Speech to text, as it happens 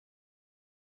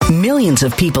Millions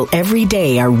of people every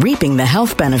day are reaping the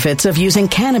health benefits of using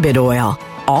cannabis oil,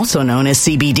 also known as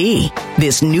CBD.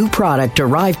 This new product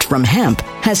derived from hemp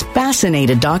has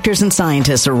fascinated doctors and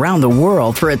scientists around the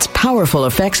world for its powerful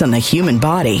effects on the human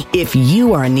body. If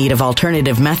you are in need of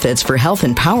alternative methods for health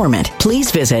empowerment, please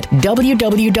visit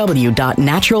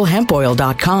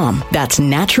www.naturalhempoil.com. That's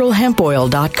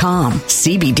naturalhempoil.com.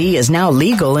 CBD is now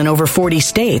legal in over 40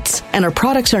 states, and our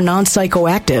products are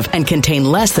non-psychoactive and contain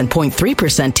less than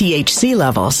 0.3% THC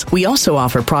levels. We also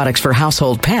offer products for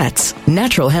household pets.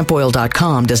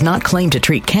 Naturalhempoil.com does not claim to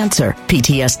treat cancer,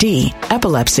 PTSD,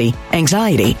 epilepsy,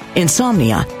 anxiety,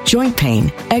 insomnia, joint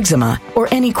pain, eczema, or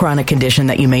any chronic condition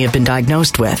that you may have been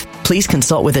diagnosed with. Please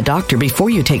consult with a doctor before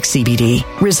you take CBD.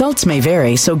 Results may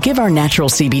vary, so give our natural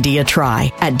CBD a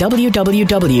try at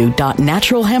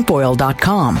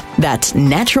www.naturalhempoil.com. That's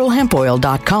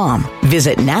naturalhempoil.com.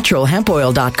 Visit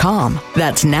naturalhempoil.com.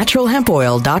 That's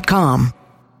naturalhempoil.com.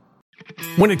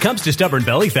 When it comes to stubborn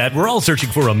belly fat, we're all searching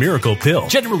for a miracle pill.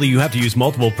 Generally, you have to use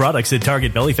multiple products that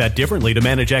target belly fat differently to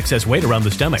manage excess weight around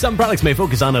the stomach. Some products may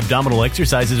focus on abdominal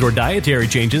exercises or dietary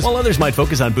changes, while others might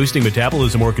focus on boosting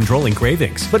metabolism or controlling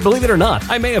cravings. But believe it or not,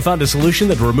 I may have found a solution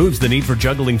that removes the need for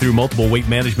juggling through multiple weight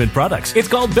management products. It's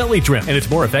called Belly Trim, and it's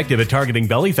more effective at targeting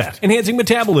belly fat, enhancing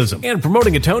metabolism, and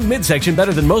promoting a toned midsection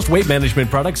better than most weight management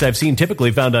products I've seen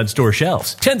typically found on store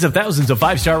shelves. Tens of thousands of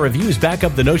 5-star reviews back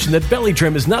up the notion that Belly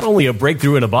Trim is not only a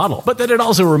breakthrough in a bottle, but that it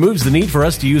also removes the need for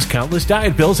us to use countless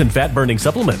diet pills and fat-burning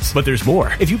supplements. But there's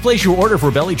more. If you place your order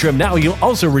for Belly Trim now, you'll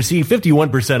also receive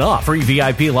 51% off, free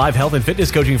VIP live health and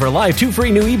fitness coaching for life, 2 free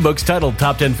new ebooks titled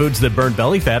Top 10 Foods That Burn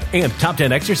Belly Fat and Top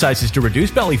 10 Exercises to Reduce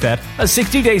Belly Fat, a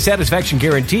 60-day satisfaction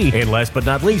guarantee, and last but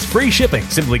not least, free shipping.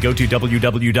 Simply go to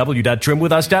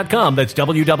www.trimwithus.com. That's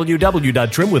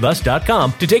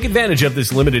www.trimwithus.com to take advantage of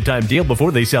this limited time deal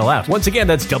before they sell out. Once again,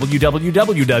 that's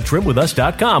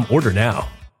www.trimwithus.com. Order now.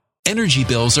 Energy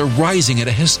bills are rising at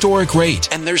a historic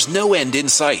rate, and there's no end in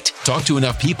sight. Talk to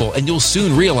enough people, and you'll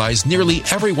soon realize nearly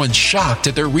everyone's shocked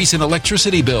at their recent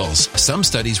electricity bills. Some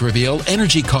studies reveal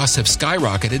energy costs have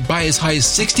skyrocketed by as high as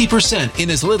 60%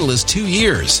 in as little as 2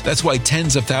 years. That's why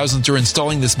tens of thousands are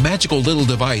installing this magical little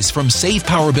device from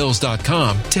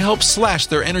SavePowerBills.com to help slash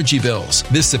their energy bills.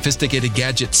 This sophisticated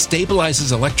gadget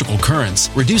stabilizes electrical currents,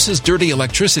 reduces dirty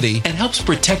electricity, and helps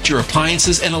protect your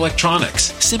appliances and electronics.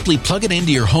 Simply plug it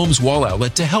into your home's wall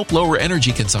outlet to help lower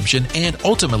energy consumption and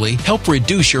ultimately help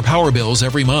reduce your power bills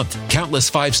every month.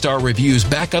 Countless 5-star reviews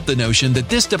back up the notion that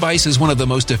this device is one of the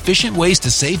most efficient ways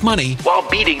to save money while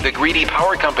beating the greedy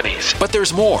power companies. But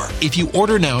there's more. If you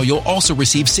order now, you'll also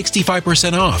receive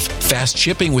 65% off, fast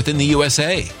shipping within the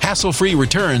USA, hassle-free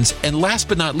returns, and last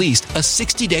but not least, a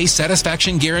 60-day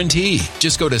satisfaction guarantee.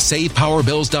 Just go to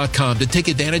SavePowerBills.com to take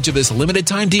advantage of this limited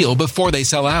time deal before they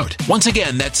sell out. Once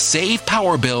again, that's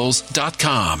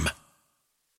SavePowerBills.com.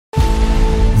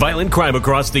 Violent crime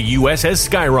across the U.S. has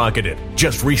skyrocketed.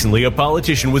 Just recently, a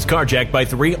politician was carjacked by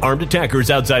 3 armed attackers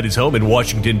outside his home in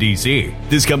Washington, D.C.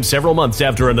 This comes several months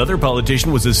after another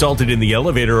politician was assaulted in the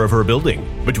elevator of her building.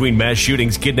 Between mass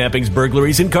shootings, kidnappings,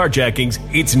 burglaries, and carjackings,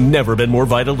 it's never been more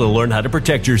vital to learn how to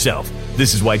protect yourself.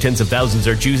 This is why tens of thousands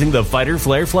are choosing the Fighter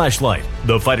Flare flashlight.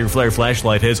 The Fighter Flare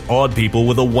flashlight has awed people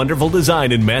with a wonderful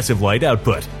design and massive light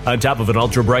output. On top of an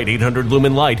ultra-bright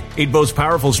 800-lumen light, it boasts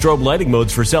powerful strobe lighting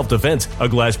modes for self-defense, a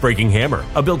glass-breaking hammer,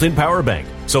 a built-in power bank,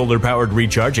 solar-powered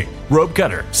recharging, rope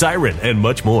cutter, siren, and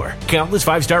much more. Countless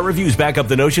 5-star reviews back up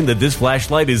the notion that this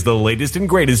flashlight is the latest and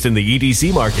greatest in the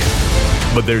EDC market.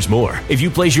 But there's more. If you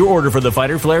place your order for the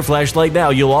Fighter Flare flashlight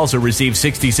now, you'll also receive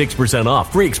 66%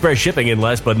 off, free express shipping, and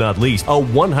last but not least, a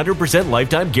 100%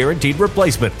 lifetime guaranteed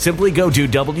replacement. Simply go to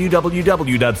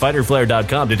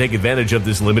www.fighterflare.com to take advantage of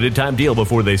this limited time deal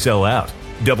before they sell out.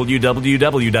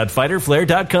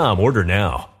 www.fighterflare.com. Order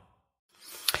now.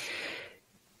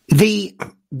 The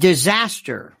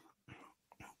disaster,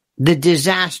 that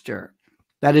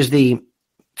is the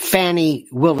Fani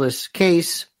Willis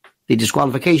case, the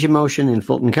disqualification motion in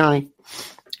Fulton County,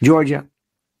 Georgia.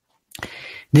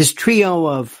 This trio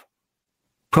of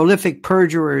prolific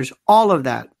perjurers, all of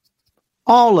that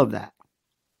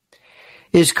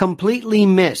is completely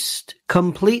missed,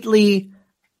 completely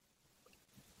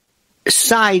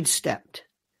sidestepped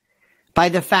by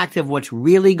the fact of what's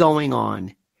really going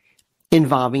on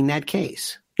involving that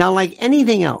case. Now, like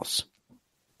anything else,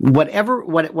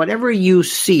 whatever you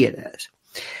see it as,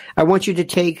 I want you to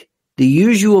take the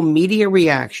usual media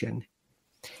reaction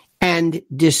and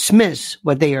dismiss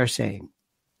what they are saying.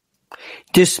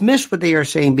 Dismiss what they are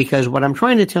saying, because what I'm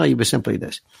trying to tell you is simply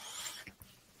this.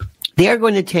 They are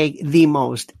going to take the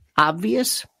most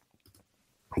obvious,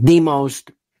 the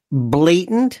most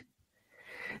blatant,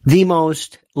 the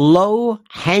most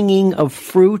low-hanging of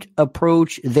fruit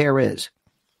approach there is.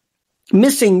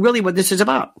 Missing really what this is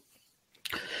about.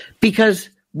 Because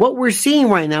what we're seeing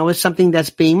right now is something that's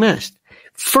being missed.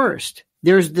 First,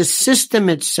 there's the system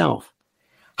itself.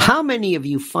 How many of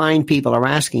you fine people are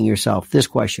asking yourself this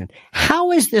question?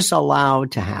 How is this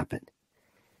allowed to happen?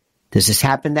 Does this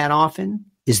happen that often?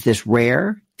 Is this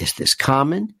rare? Is this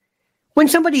common? When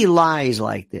somebody lies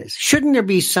like this, shouldn't there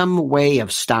be some way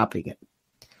of stopping it?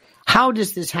 How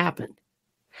does this happen?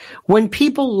 When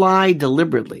people lie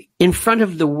deliberately in front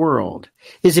of the world,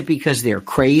 is it because they're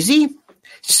crazy,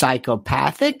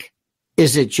 psychopathic?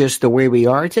 Is it just the way we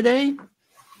are today?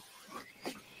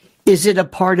 Is it a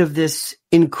part of this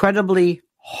incredibly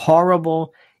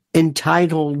horrible,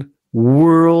 entitled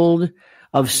world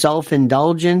of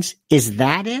self-indulgence? Is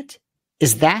that it?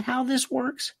 Is that how this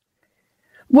works?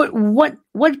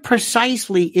 What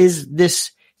precisely is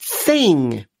this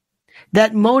thing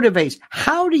that motivates?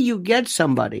 How do you get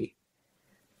somebody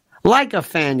like a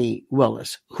Fani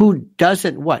Willis who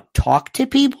doesn't talk to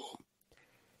people?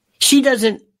 She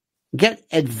doesn't get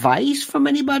advice from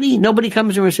anybody. Nobody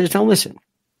comes to her and says, "Now listen,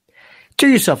 do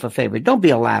yourself a favor. Don't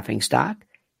be a laughingstock.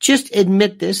 Just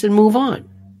admit this and move on.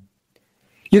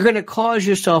 You're going to cause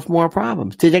yourself more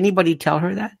problems." Did anybody tell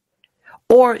her that?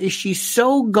 Or is she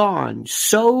so gone,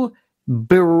 so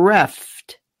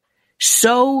bereft,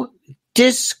 so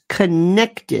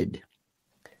disconnected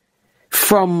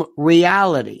from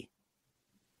reality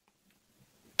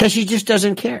that she just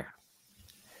doesn't care?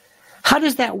 How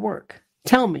does that work?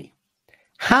 Tell me.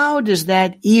 How does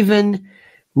that even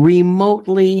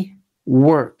remotely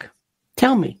work?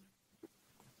 Tell me.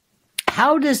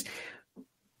 How does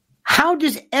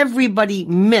everybody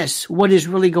miss what is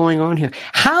really going on here?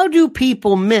 How do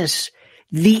people miss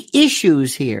the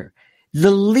issues here?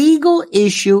 The legal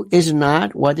issue is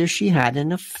not whether she had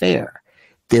an affair.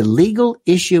 The legal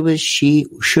issue is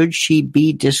should she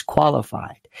be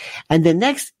disqualified? And the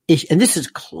next issue, and this is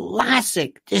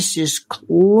classic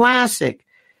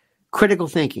critical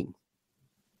thinking.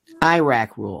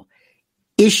 IRAC rule.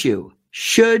 Issue,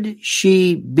 should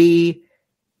she be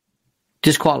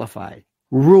disqualified?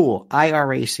 Rule,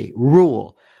 IRAC,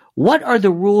 rule. What are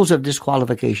the rules of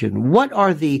disqualification? What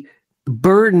are the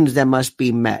burdens that must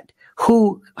be met?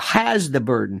 Who has the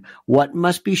burden? What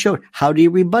must be shown? How do you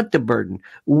rebut the burden?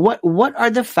 What are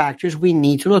the factors we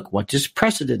need to look? What does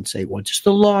precedent say? What does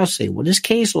the law say? What does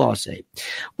case law say?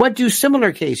 What do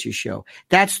similar cases show?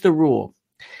 That's the rule.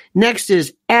 Next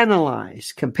is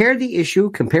analyze. Compare the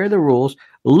issue, compare the rules,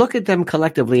 look at them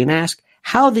collectively and ask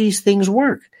how these things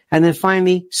work. And then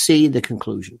finally, see the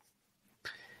conclusion.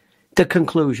 The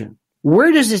conclusion.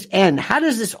 Where does this end? How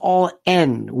does this all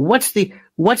end? What's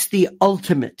the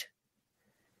ultimate?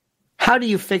 How do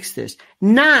you fix this?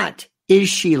 Not, is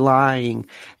she lying?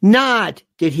 Not,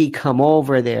 did he come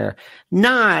over there?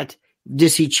 Not,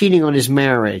 is he cheating on his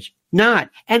marriage? Not.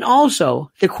 And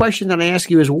also, the question that I ask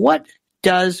you is, what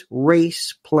does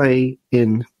race play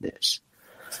in this?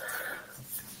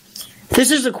 This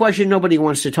is a question nobody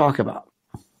wants to talk about.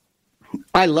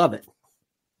 I love it.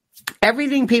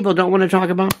 Everything people don't want to talk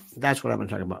about, that's what I want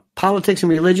to talk about. Politics and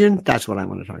religion, that's what I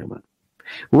want to talk about.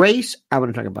 Race, I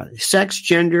want to talk about it. Sex,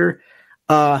 gender,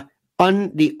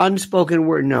 the unspoken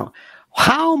word, no.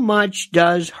 How much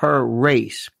does her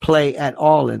race play at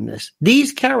all in this?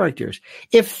 These characters,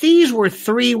 if these were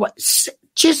three,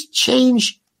 just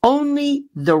change only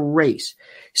the race.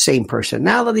 Same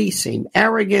personality, same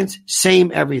arrogance,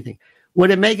 same everything.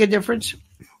 Would it make a difference?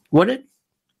 Would it?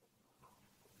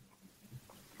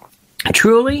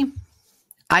 Truly,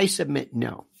 I submit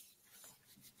no.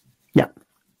 No.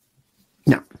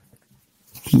 No.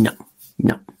 No.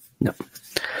 No. No.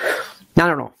 Not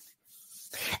at all.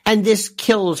 And this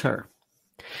kills her.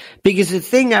 Because the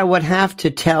thing I would have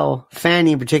to tell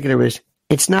Fani in particular is,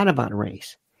 it's not about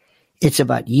race. It's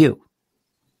about you.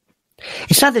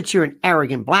 It's not that you're an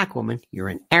arrogant black woman. You're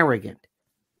an arrogant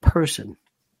person.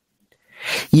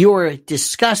 You're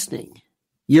disgusting.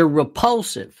 You're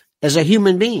repulsive as a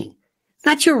human being.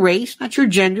 Not your race, not your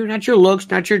gender, not your looks,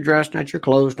 not your dress, not your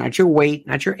clothes, not your weight,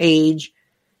 not your age.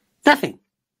 Nothing.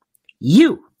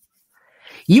 You.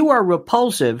 You are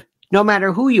repulsive no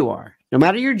matter who you are. No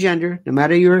matter your gender, no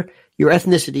matter your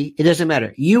ethnicity, it doesn't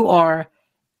matter. You are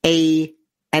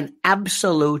an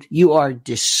absolute, you are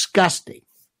disgusting.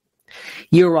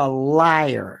 You're a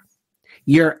liar.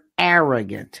 You're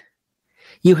arrogant.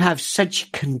 You have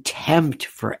such contempt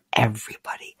for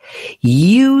everybody.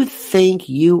 You think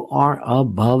you are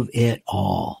above it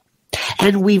all.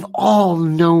 And we've all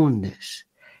known this.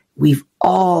 We've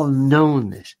all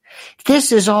known this.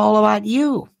 This is all about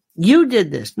you. You did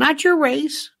this, not your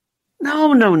race,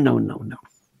 No, no, no, no, no.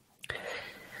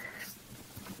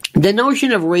 The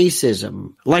notion of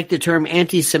racism, like the term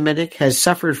anti-Semitic, has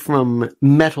suffered from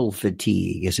metal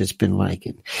fatigue, as it's been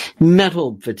likened.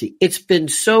 Metal fatigue. It's been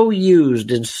so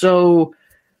used and so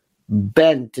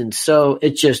bent, and so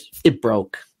it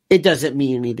broke. It doesn't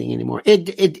mean anything anymore.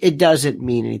 It doesn't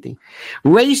mean anything.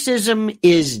 Racism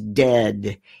is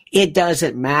dead. It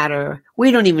doesn't matter.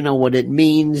 We don't even know what it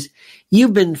means.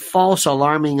 You've been false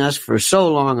alarming us for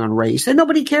so long on race, and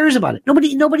nobody cares about it. Nobody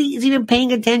is even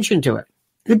paying attention to it.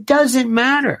 It doesn't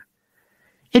matter.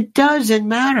 It doesn't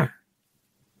matter.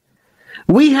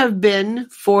 We have been,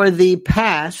 for the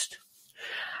past,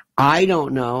 I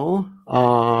don't know,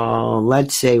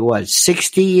 let's say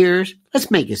 60 years? Let's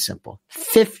make it simple.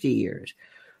 50 years.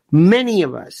 Many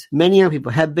of us, many young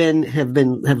people have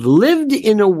lived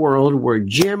in a world where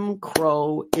Jim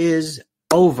Crow is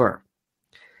over.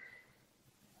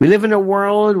 We live in a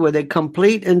world with a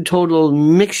complete and total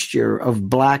mixture of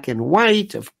black and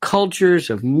white, of cultures,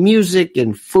 of music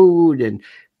and food and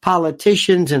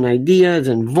politicians and ideas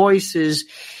and voices,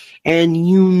 and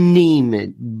you name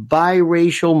it,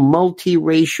 biracial,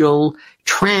 multiracial,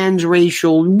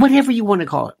 transracial, whatever you want to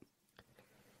call it.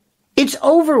 It's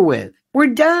over with. We're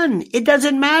done. It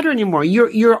doesn't matter anymore. You're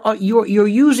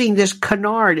using this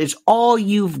canard. It's all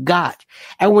you've got.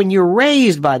 And when you're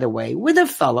raised, by the way, with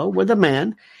a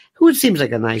man who seems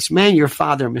like a nice man, your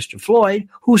father, Mr. Floyd,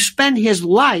 who spent his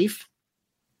life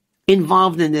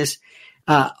involved in this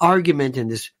argument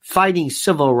and this fighting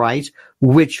civil rights,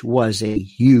 which was a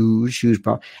huge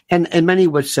problem. And many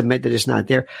would submit that it's not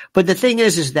there. But the thing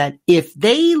is that if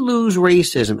they lose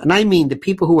racism, and I mean the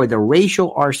people who are the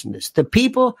racial arsonists, the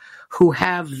people who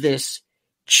have this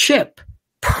chip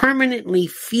permanently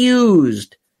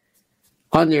fused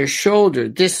on their shoulder,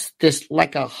 this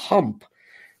like a hump,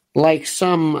 like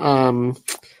some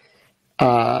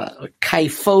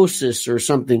kyphosis or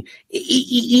something.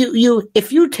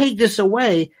 If you take this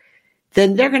away,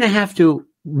 then they're going to have to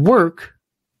work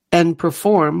and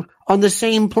perform on the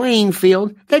same playing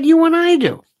field that you and I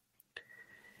do.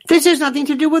 This has nothing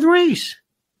to do with race.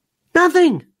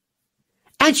 Nothing.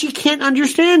 And she can't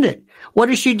understand it. What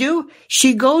does she do?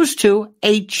 She goes to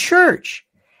a church,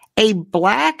 a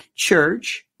black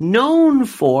church known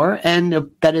for, and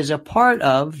that is a part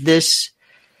of this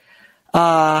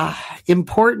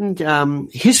important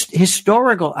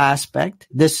historical aspect,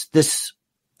 this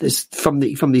from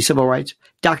the civil rights,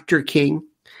 Dr. King.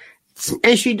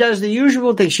 And she does the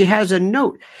usual thing. She has a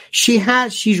note.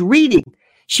 She's reading.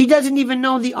 She doesn't even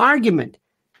know the argument.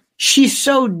 She's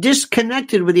so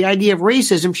disconnected with the idea of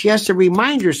racism, she has to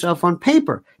remind herself on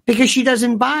paper because she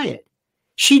doesn't buy it.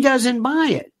 She doesn't buy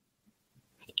it.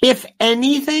 If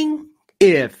anything,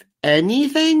 and I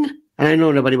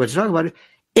know nobody wants to talk about it,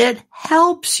 it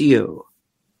helps you.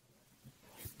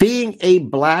 Being a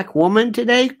black woman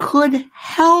today could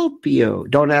help you.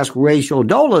 Don't ask Rachel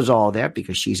Dolezal there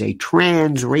because she's a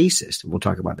trans racist. We'll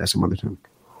talk about that some other time.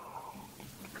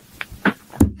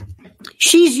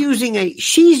 She's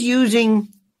using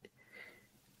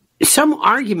some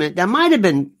argument that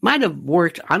might have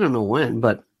worked, I don't know when,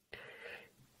 but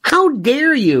how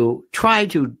dare you try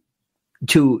to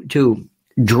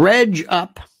dredge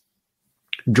up,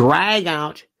 drag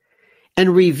out,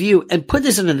 and review and put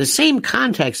this into the same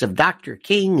context of Dr.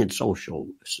 King and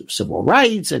civil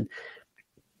rights. And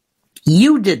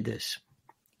you did this.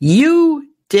 You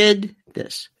did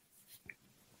this.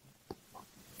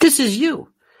 This is you.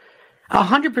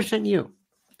 100% you.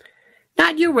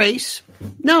 Not your race.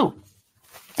 No.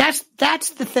 That's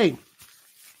the thing.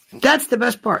 That's the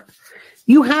best part.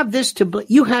 You have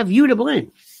you have you to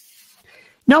blame.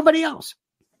 Nobody else.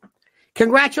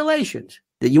 Congratulations.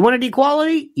 That you wanted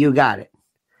equality? You got it.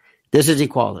 This is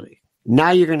equality.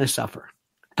 Now you're going to suffer.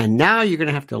 And now you're going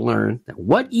to have to learn that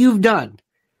what you've done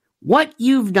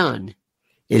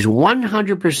is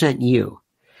 100% you.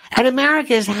 And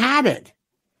America has had it.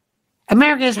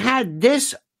 America has had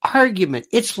this argument.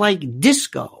 It's like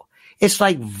disco. It's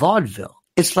like vaudeville.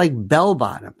 It's like bell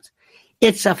bottoms.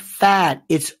 It's a fad.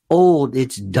 It's old.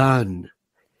 It's done.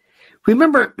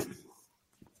 Remember,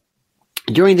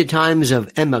 during the times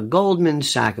of Emma Goldman,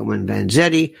 Sacco and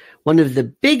Vanzetti, one of the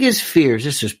biggest fears,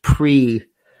 this was pre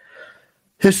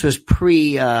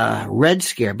Red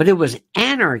Scare, but it was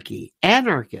anarchy,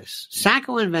 anarchists,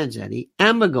 Sacco and Vanzetti,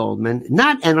 Emma Goldman,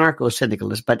 not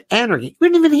anarcho-syndicalists, but anarchy. We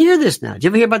didn't even hear this now. Did you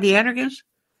ever hear about the anarchists?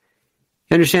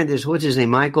 You understand this? What's his name?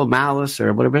 Michael Malice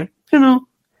or whatever? You know,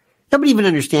 nobody even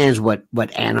understands what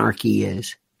anarchy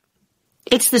is.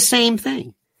 It's the same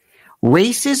thing.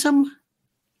 Racism.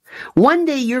 One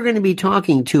day you're going to be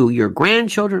talking to your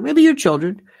grandchildren, maybe your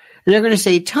children, and they're going to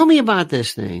say, tell me about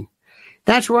this thing.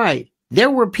 That's right. There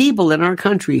were people in our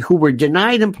country who were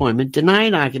denied employment,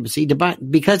 denied occupancy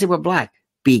because they were black.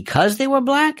 Because they were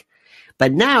black?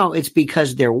 But now it's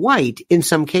because they're white in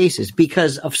some cases,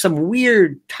 because of some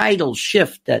weird title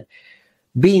shift that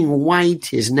being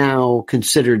white is now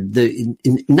considered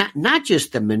not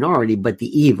just the minority, but the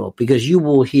evil, because you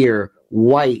will hear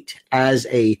white as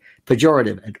a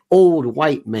pejorative, an old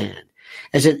white man,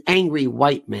 as an angry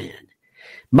white man.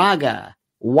 MAGA,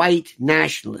 white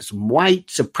nationalism,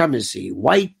 white supremacy,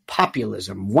 white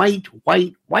populism, white.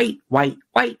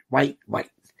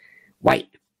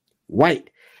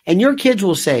 And your kids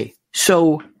will say,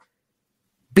 so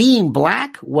being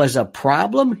black was a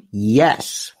problem?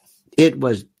 Yes, it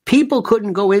was. People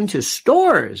couldn't go into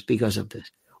stores because of this.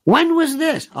 When was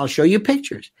this? I'll show you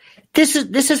pictures. This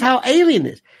is how alien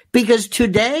it is. Because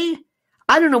today,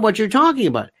 I don't know what you're talking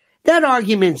about. That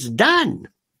argument's done.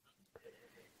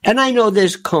 And I know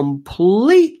this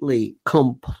completely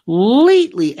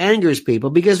angers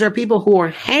people, because there are people who are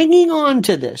hanging on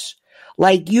to this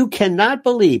like you cannot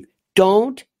believe.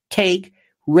 Don't take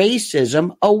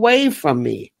racism away from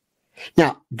me.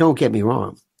 Now, don't get me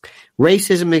wrong.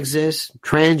 Racism exists,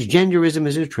 transgenderism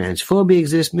exists, transphobia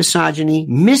exists, misogyny,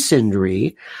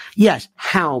 misandry. Yes.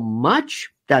 How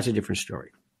much? That's a different story.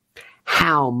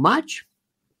 How much?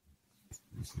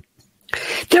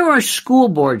 There are school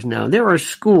boards now. There are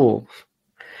schools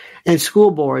and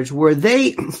school boards where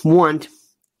they want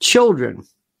children,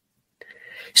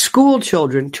 school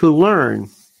children, to learn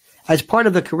as part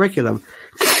of the curriculum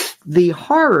the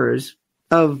horrors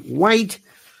of white,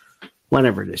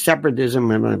 whatever it is, separatism,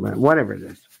 whatever it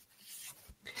is.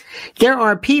 There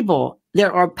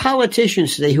are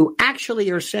politicians today who actually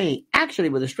are saying,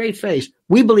 with a straight face,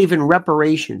 we believe in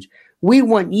reparations. We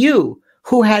want you,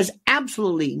 who has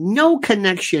absolutely no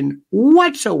connection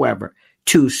whatsoever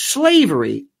to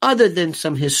slavery other than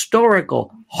some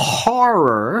historical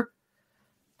horror.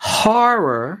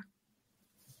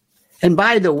 And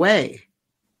by the way,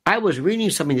 I was reading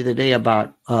something the other day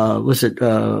about, was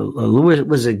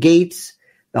it Gates,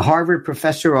 the Harvard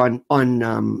professor on what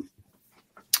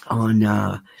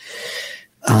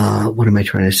am I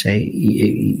trying to say?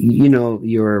 Your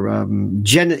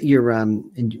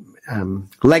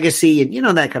legacy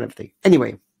and, that kind of thing.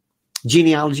 Anyway,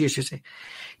 genealogy, I should say,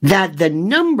 that the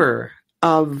number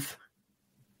of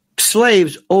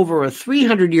slaves over a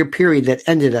 300-year period that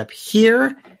ended up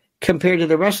here compared to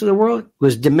the rest of the world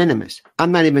was de minimis.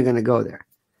 I'm not even going to go there.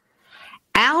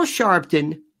 Al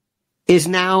Sharpton is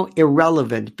now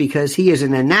irrelevant because he is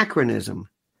an anachronism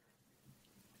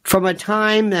from a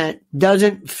time that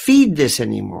doesn't feed this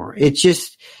anymore.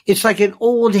 It's like an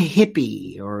old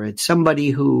hippie, or it's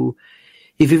somebody who,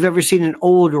 if you've ever seen an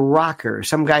old rocker,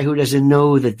 some guy who doesn't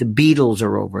know that the Beatles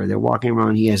are over. They're walking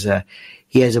around. He has a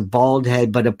bald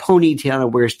head, but a ponytail,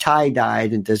 and wears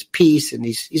tie-dyed and does peace. And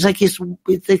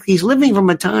he's living from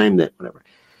a time that, whatever.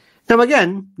 Now,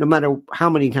 again, no matter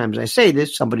how many times I say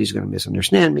this, somebody's going to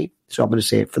misunderstand me. So I'm going to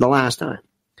say it for the last time.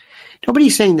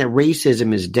 Nobody's saying that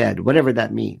racism is dead, whatever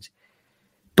that means.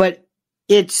 But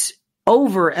it's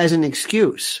over as an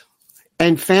excuse.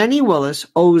 And Fani Willis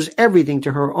owes everything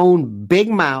to her own big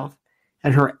mouth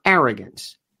and her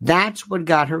arrogance. That's what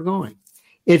got her going.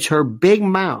 It's her big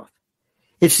mouth.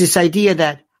 It's this idea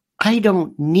that I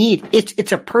don't need,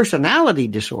 it's a personality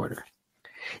disorder.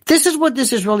 This is what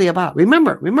this is really about.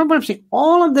 Remember what I'm saying.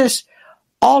 All of this,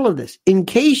 in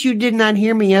case you did not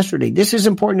hear me yesterday, this is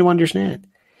important to understand.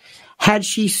 Had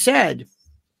she said,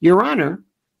 Your Honor,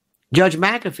 Judge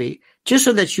McAfee, just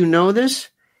so that you know this,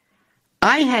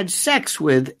 I had sex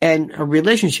with and a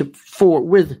relationship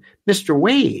with Mr.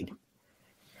 Wade.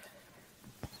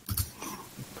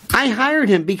 I hired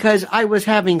him because I was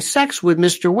having sex with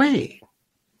Mr. Wade.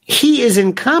 He is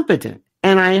incompetent,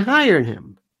 and I hired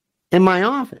him in my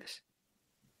office.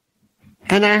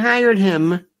 And I hired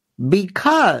him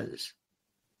because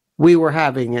we were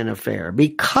having an affair,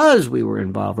 because we were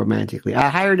involved romantically. I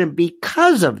hired him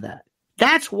because of that.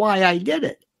 That's why I did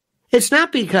it. It's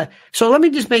not because. So let me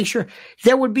just make sure.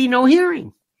 There would be no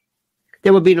hearing.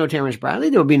 There would be no Terrence Bradley.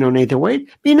 There would be no Nathan Wade.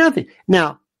 Be nothing.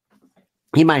 Now,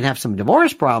 he might have some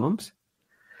divorce problems.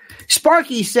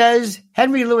 Sparky says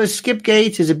Henry Louis Skip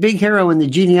Gates is a big hero in the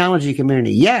genealogy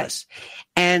community. Yes.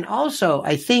 And also,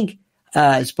 I think,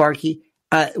 Sparky,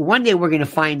 one day we're going to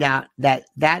find out that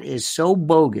is so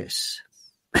bogus.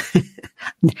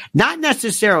 Not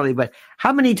necessarily, but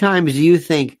how many times do you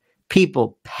think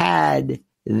people pad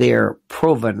their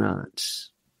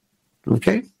provenance?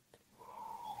 Okay?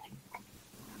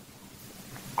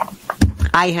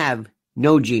 I have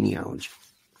no genealogy.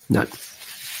 None.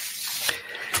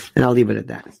 And I'll leave it at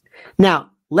that.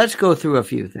 Now, let's go through a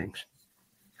few things.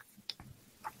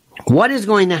 What is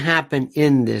going to happen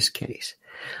in this case?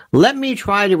 Let me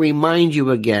try to remind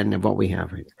you again of what we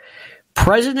have here.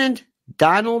 President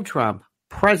Donald Trump,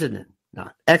 president,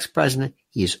 not ex-president,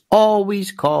 he's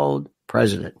always called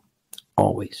president.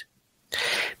 Always.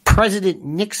 President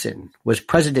Nixon was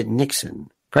President Nixon.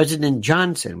 President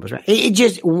Johnson was right.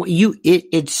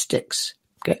 It sticks.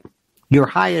 Okay. Your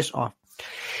highest off.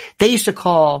 They used to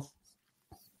call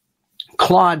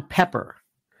Claude Pepper,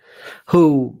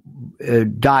 who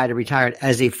died and retired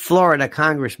as a Florida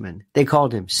congressman. They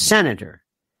called him senator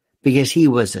because he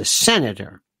was a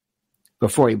senator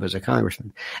before he was a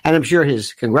congressman. And I'm sure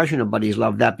his congressional buddies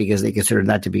loved that because they considered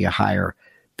that to be a higher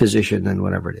position than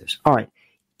whatever it is. All right.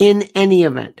 In any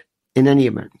event, he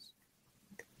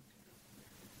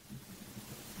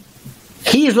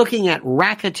is looking at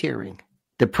racketeering.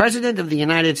 The president of the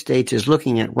United States is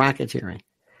looking at racketeering.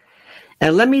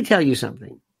 And let me tell you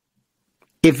something.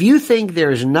 If you think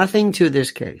there is nothing to this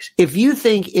case, if you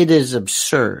think it is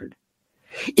absurd,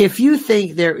 if you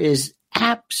think there is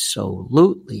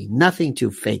absolutely nothing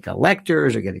to fake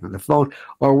electors or getting on the phone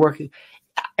or working,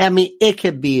 I mean, it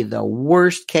could be the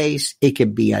worst case. It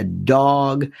could be a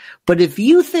dog. But if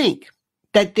you think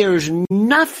that there's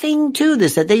nothing to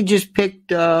this, that they just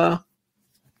picked, let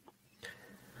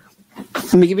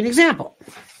me give you an example.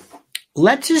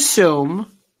 Let's assume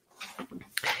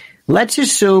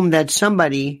that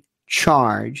somebody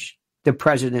charged the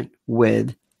president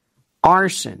with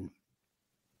arson.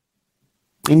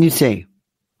 And you say,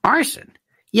 arson?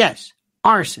 Yes,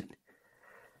 arson.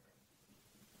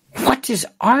 What does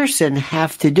arson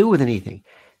have to do with anything?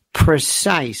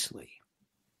 Precisely.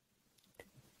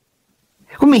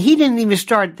 I mean, he didn't even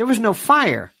start. There was no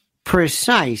fire.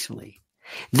 Precisely.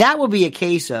 That will be a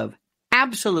case of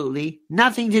absolutely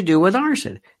nothing to do with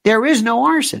arson. There is no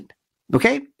arson.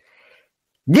 Okay?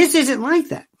 This isn't like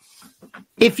that.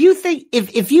 If you think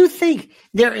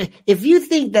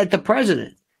that the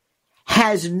president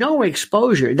has no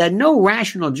exposure, that no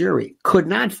rational jury could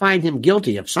not find him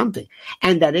guilty of something,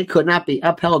 and that it could not be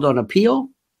upheld on appeal,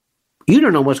 you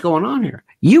don't know what's going on here.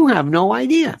 You have no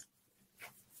idea.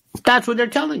 That's what they're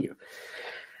telling you.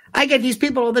 I get these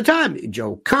people all the time.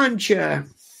 Joe Concha,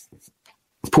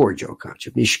 poor Joe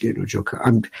Concha, Michigan, Joe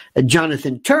Concha,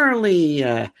 Jonathan Turley,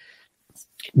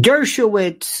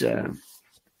 Dershowitz,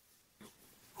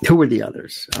 who were the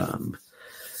others? I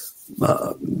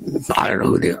don't know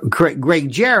who they are.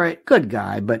 Greg Jarrett, good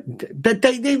guy, but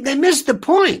they missed the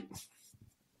point.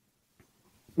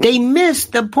 They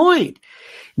missed the point.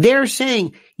 They're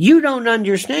saying, you don't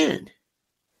understand.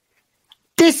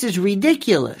 This is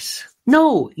ridiculous.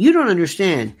 No, you don't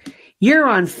understand. You're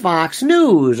on Fox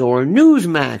News or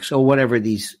Newsmax or whatever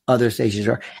these other stations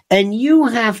are, and you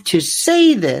have to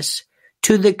say this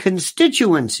to the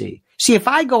constituency. See, if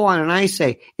I go on and I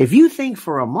say, if you think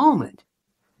for a moment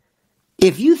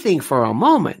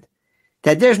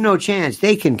that there's no chance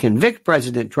they can convict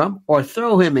President Trump or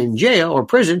throw him in jail or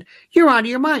prison, you're out of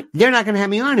your mind. They're not going to have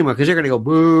me on anymore because they're going to go,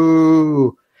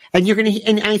 boo. And you're going to,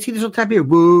 and I see this all the time here,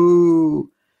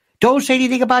 boo. Don't say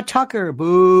anything about Tucker,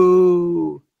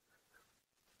 boo.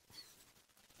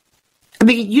 I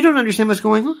mean, you don't understand what's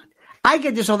going on. I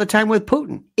get this all the time with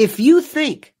Putin. If you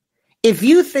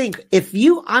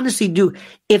honestly do,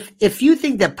 if you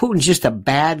think that Putin's just a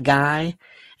bad guy,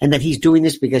 and that he's doing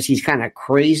this because he's kind of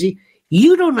crazy,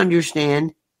 you don't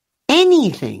understand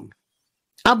anything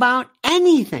about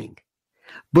anything.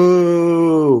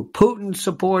 Boo, Putin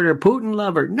supporter, Putin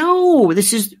lover. No,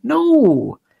 this is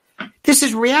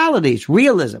reality. It's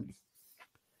realism.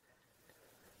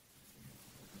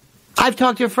 I've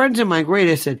talked to friends of mine,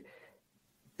 they said,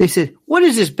 what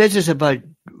is this business about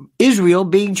Israel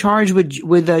being charged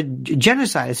with a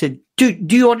genocide? I said, do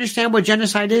you understand what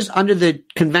genocide is under the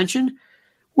convention?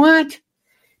 What?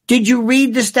 Did you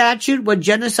read the statute, what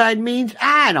genocide means?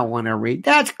 I don't want to read.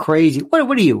 That's crazy. What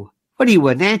are you? What are you,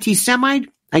 an anti-Semite?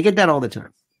 I get that all the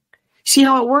time. See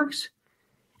how it works?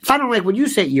 If I don't like what you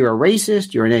say, you're a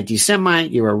racist, you're an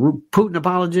anti-Semite, you're a Putin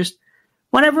apologist,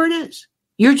 whatever it is.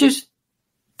 You're just,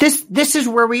 this is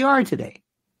where we are today.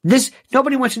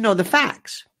 Nobody wants to know the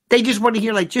facts. They just want to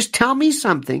hear, just tell me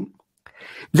something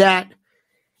that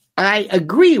I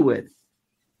agree with.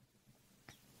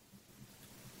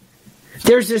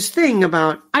 There's this thing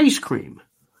about ice cream.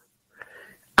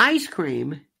 Ice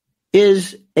cream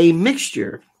is a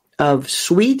mixture of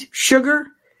sweet sugar,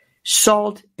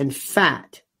 salt, and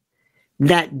fat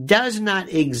that does not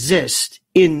exist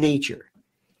in nature.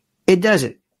 It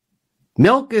doesn't.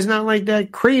 Milk is not like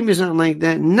that. Cream is not like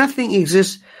that. Nothing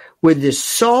exists with this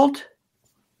salt,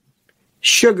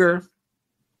 sugar,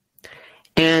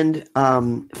 and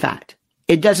fat.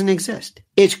 It doesn't exist.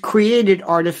 It's created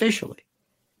artificially.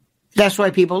 That's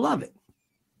why people love it.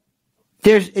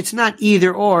 It's not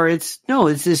either or, it's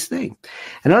this thing.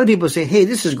 And other people say, hey,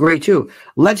 this is great too.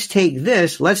 Let's take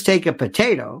a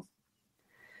potato,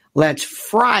 let's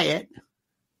fry it,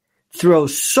 throw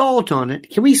salt on it.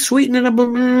 Can we sweeten it up?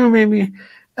 Maybe.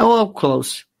 Oh,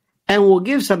 close. And we'll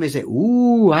give something and say,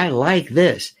 ooh, I like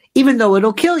this. Even though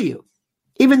it'll kill you.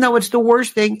 Even though it's the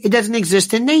worst thing, it doesn't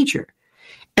exist in nature.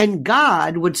 And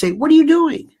God would say, what are you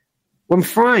doing? Well, I'm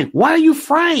frying. Why are you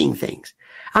frying things?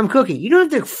 I'm cooking. You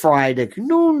don't have to fry the.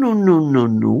 No.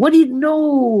 What do you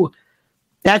know?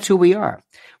 That's who we are.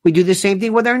 We do the same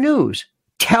thing with our news.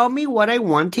 Tell me what I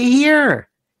want to hear.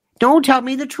 Don't tell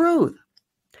me the truth.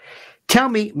 Tell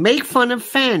me, make fun of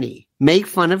Fani. Make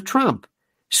fun of Trump.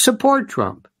 Support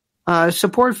Trump.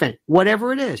 Support Fani.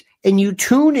 Whatever it is. And you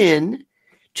tune in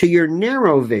to your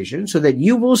narrow vision so that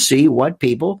you will see what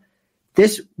people.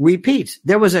 This repeats.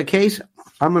 There was a case.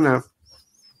 I'm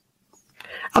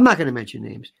not going to mention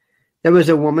names. There was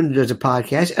a woman who does a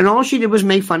podcast, and all she did was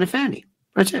make fun of Fani.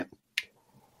 That's it.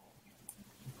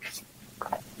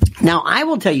 Now, I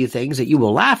will tell you things that you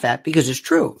will laugh at because it's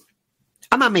true.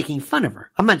 I'm not making fun of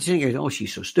her. I'm not sitting here, oh,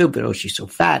 she's so stupid. Oh, she's so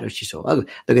fat. Oh, she's so ugly.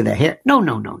 Look at that hair. No.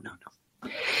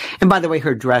 And by the way,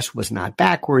 her dress was not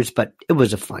backwards, but it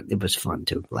was fun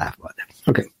to laugh about that.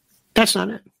 Okay. That's not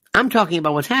it. I'm talking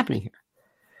about what's happening here.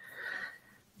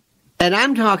 And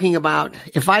I'm talking about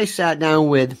if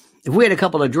we had a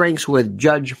couple of drinks with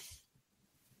Judge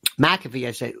McAfee,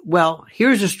 I say, well,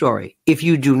 here's the story. If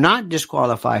you do not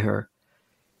disqualify her,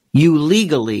 you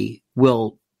legally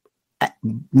will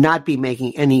not be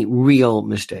making any real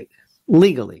mistake.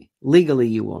 Legally,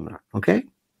 you will not. Okay?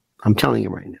 I'm telling you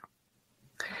right now.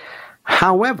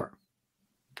 However,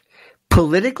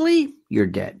 politically, you're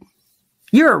dead.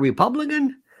 You're a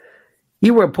Republican.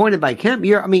 You were appointed by Kemp.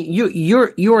 You're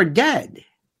dead.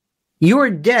 You're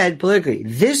dead politically.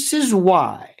 This is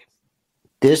why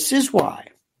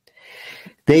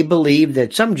they believe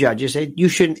that some judges say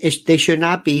they should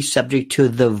not be subject to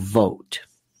the vote.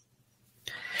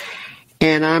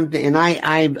 And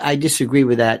I disagree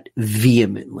with that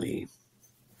vehemently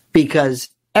because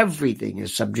everything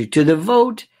is subject to the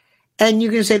vote, and you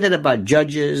can say that about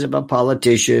judges, about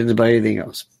politicians, about anything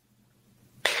else.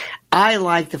 I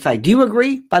like the fact. Do you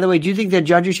agree? By the way, do you think that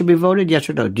judges should be voted? Yes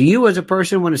or no? Do you as a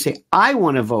person want to say, I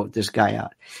want to vote this guy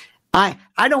out? I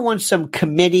don't want some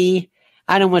committee.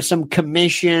 I don't want some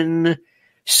commission,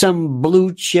 some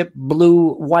blue chip,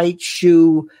 blue white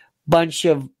shoe bunch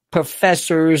of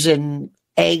professors and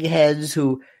eggheads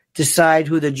who decide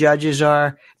who the judges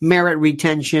are, merit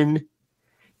retention.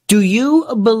 Do you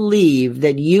believe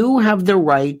that you have the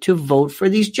right to vote for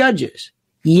these judges?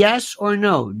 Yes or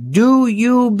no? Do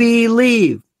you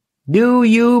believe that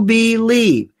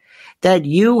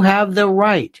you have the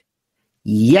right?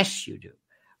 Yes, you do.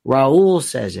 Raul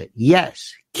says it.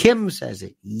 Yes. Kim says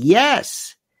it.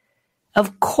 Yes.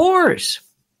 Of course.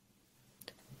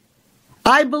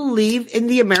 I believe in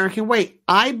the American way.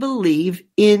 I believe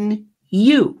in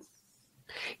you.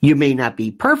 You may not be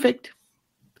perfect.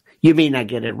 You may not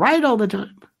get it right all the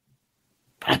time.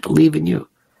 But I believe in you.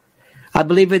 I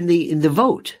believe in the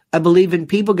vote. I believe in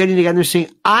people getting together and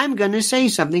saying, I'm going to say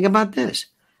something about this.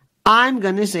 I'm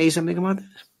going to say something about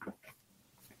this.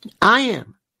 I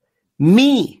am.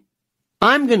 Me.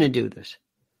 I'm going to do this.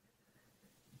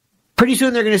 Pretty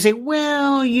soon they're going to say,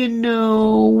 well,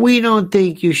 we don't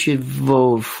think you should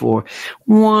vote for.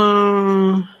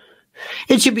 Well,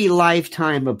 it should be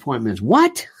lifetime appointments.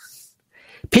 What?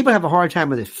 People have a hard time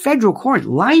with it. Federal court,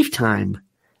 lifetime.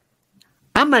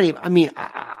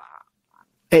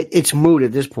 It's moot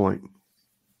at this point.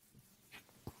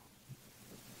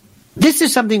 This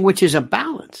is something which is a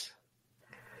balance.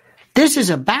 This is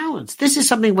a balance. This is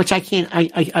something which I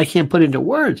can't put into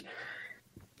words.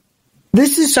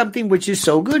 This is something which is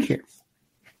so good here.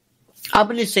 I'm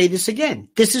going to say this again.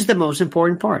 This is the most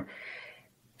important part.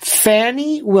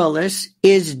 Fani Willis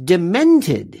is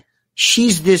demented.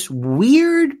 She's this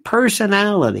weird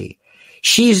personality.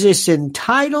 She's this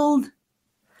entitled.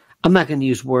 I'm not going to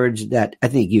use words that I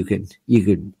think you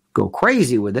could go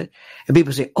crazy with it. And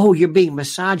people say, oh, you're being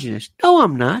misogynist. No,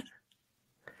 I'm not.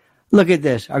 Look at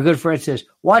this. Our good friend says,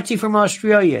 watching from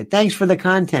Australia. Thanks for the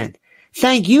content.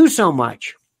 Thank you so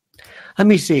much. Let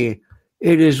me see.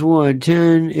 It is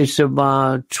 1:10. It's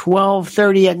about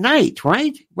 12:30 at night,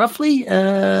 right? Roughly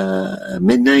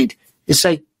midnight. It's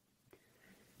like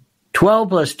 12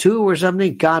 plus 2 or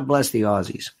something. God bless the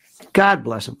Aussies. God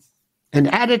bless them. An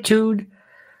attitude.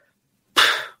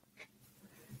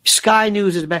 Sky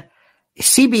News is bad.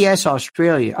 CBS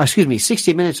Australia,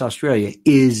 60 Minutes Australia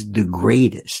is the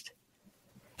greatest.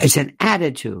 It's an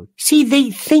attitude. See,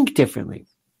 they think differently.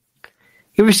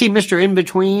 You ever see Mr. In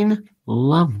Between?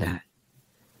 Love that.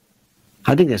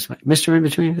 I think that's right. Mr. In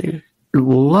Between?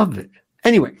 Love it.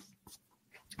 Anyway,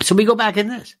 so we go back in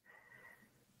this.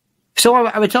 So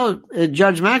I would tell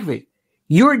Judge McAfee,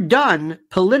 you're done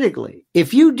politically.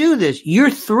 If you do this, you're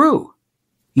through.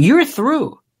 You're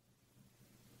through.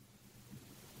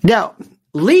 Now,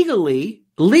 legally,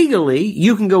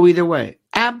 you can go either way.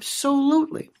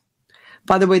 Absolutely.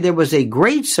 By the way, there was a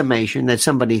great summation that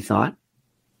somebody thought,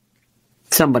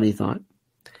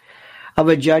 of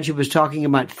a judge who was talking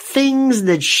about things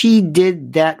that she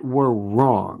did that were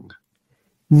wrong.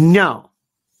 No.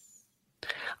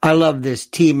 I love this,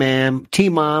 T-Mom.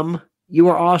 You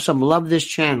are awesome. Love this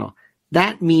channel.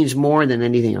 That means more than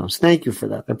anything else. Thank you for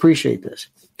that. I appreciate this.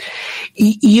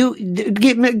 Give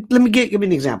me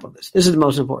an example of this. This is the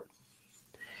most important.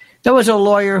 There was a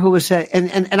lawyer who was saying,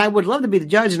 and I would love to be the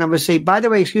judge, and I would say, by the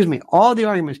way, excuse me, all the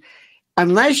arguments,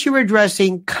 unless you're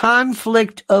addressing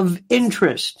conflict of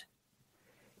interest,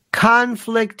 don't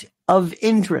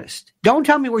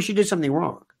tell me where she did something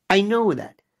wrong. I know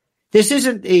that. This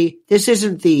isn't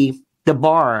the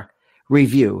bar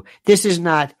review. This is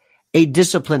not a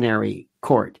disciplinary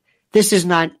court. This is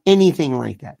not anything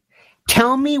like that.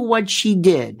 Tell me what she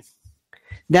did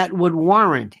that would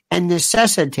warrant and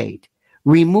necessitate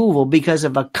removal because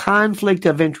of a conflict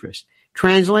of interest.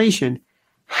 Translation,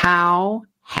 how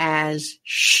has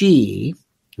she,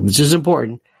 this is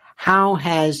important, how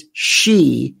has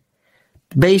she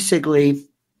basically,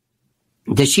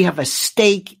 does she have a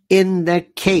stake in the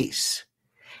case?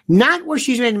 Not where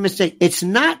she's made a mistake. It's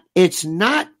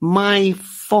not my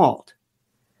fault.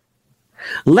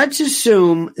 Let's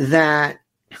assume that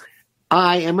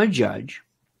I am a judge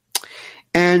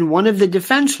and one of the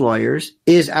defense lawyers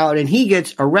is out and he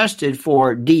gets arrested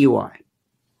for DUI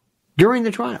during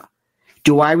the trial.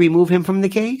 Do I remove him from the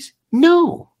case?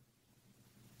 No.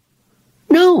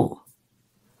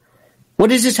 What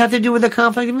does this have to do with the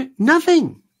conflict of interest?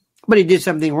 Nothing. But he did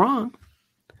something wrong.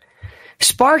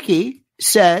 Sparky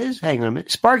says,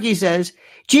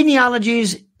 genealogy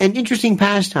is an interesting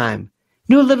pastime.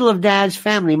 Knew a little of Dad's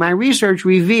family. My research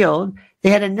revealed they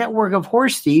had a network of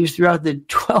horse thieves throughout the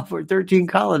 12 or 13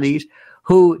 colonies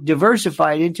who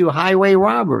diversified into highway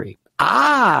robbery.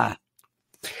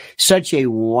 Such a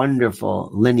wonderful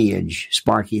lineage,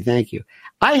 Sparky. Thank you.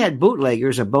 I had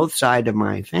bootleggers of both sides of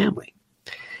my family,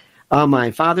 on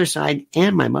my father's side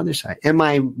and my mother's side. And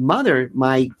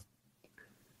my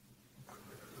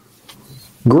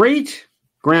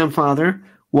great-grandfather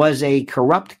was a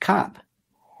corrupt cop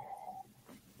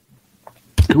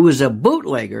who was a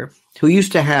bootlegger who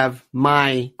used to have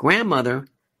my grandmother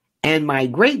and my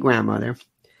great-grandmother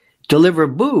deliver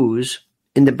booze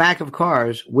in the back of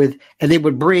cars and they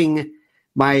would bring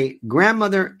my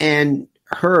grandmother and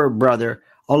her brother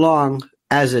along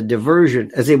as a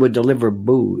diversion as they would deliver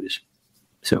booze.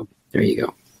 So there you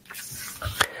go.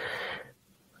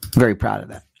 Very proud of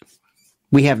that.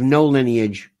 We have no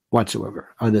lineage whatsoever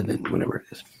other than whatever it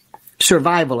is.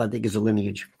 Survival, I think, is a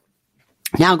lineage.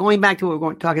 Now, going back to what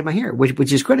we're talking about here,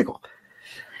 which is critical.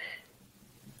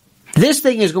 This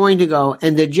thing is going to go,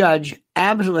 and the judge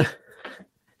absolutely,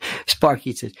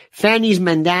 Sparky says, Fani's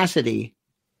mendacity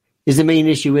is the main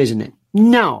issue, isn't it?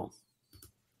 No,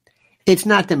 it's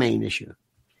not the main issue.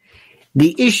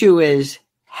 The issue is,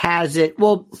 let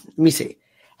me see.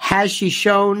 Has she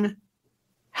shown,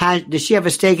 does she have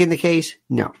a stake in the case?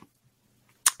 No.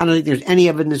 I don't think there's any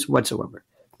evidence whatsoever.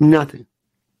 Nothing.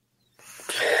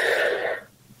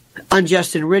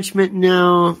 Unjust enrichment?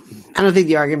 No. I don't think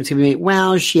the argument's going to be made.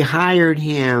 Well, she hired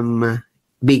him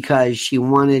because she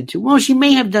wanted to. Well, she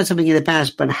may have done something in the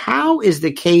past, but how is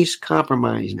the case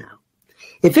compromised now?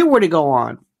 If it were to go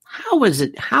on, how is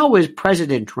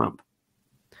President Trump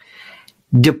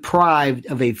deprived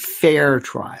of a fair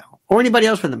trial? Or anybody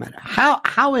else for the matter?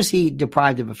 How is he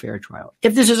deprived of a fair trial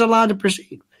if this is allowed to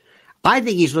proceed? I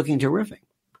think he's looking terrific.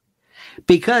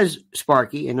 Because,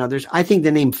 Sparky and others, I think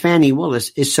the name Fani Willis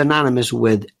is synonymous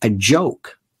with a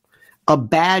joke, a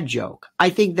bad joke. I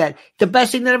think that the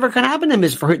best thing that ever could happen to him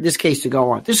is for this case to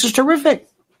go on. This is terrific.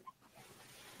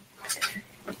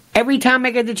 Every time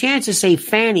I get the chance to say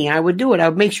Fani, I would do it. I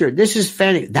would make sure this is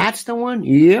Fani. That's the one?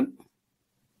 Yep.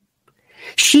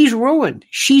 She's ruined.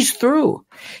 She's through.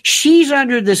 She's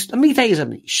under this. Let me tell you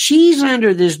something. She's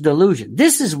under this delusion.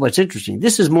 This is what's interesting.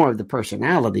 This is more of the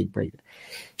personality breakdown.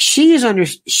 She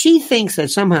thinks that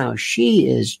somehow she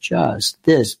is just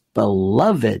this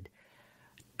beloved,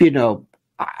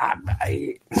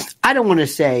 I don't want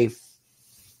to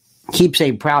keep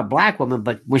saying proud black woman,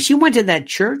 but when she went to that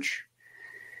church,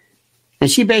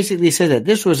 And she basically said that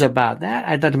this was about that.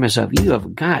 I thought to myself, you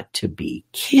have got to be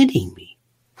kidding me.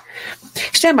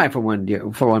 Stand by for one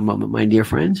moment, my dear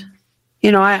friends.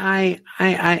 You know, I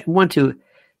want to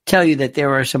tell you that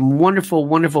there are some wonderful,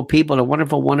 wonderful people and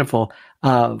wonderful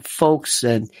folks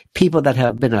and people that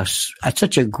have been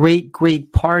such a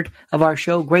great part of our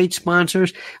show, great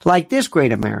sponsors like this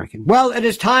great American. Well, it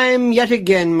is time yet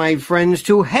again, my friends,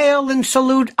 to hail and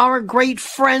salute our great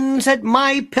friends at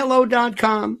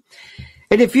MyPillow.com.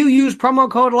 And if you use promo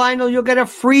code Lionel, you'll get a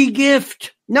free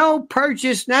gift. No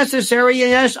purchase necessary.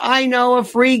 Yes, I know, a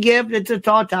free gift. It's a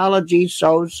tautology,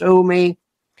 so sue me.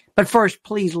 But first,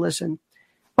 please listen.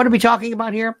 What are we talking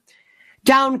about here?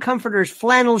 Down comforters,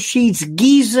 flannel sheets,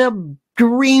 Giza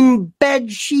Dream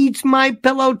bed sheets,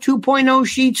 MyPillow 2.0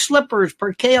 sheets, slippers,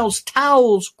 percales,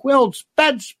 towels, quilts,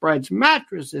 bedspreads,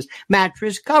 mattresses,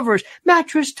 mattress covers,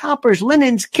 mattress toppers,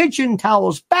 linens, kitchen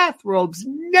towels, bathrobes,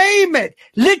 name it.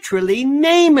 Literally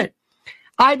name it.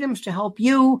 Items to help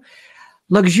you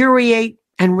luxuriate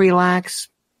and relax.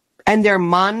 And they're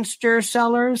monster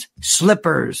sellers.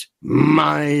 Slippers.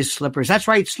 My slippers. That's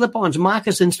right. Slip-ons,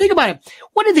 moccasins. Think about it.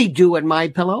 What do they do at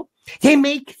MyPillow? They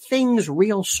make things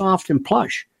real soft and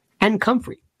plush and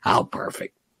comfy. How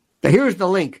perfect. Now here's the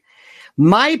link.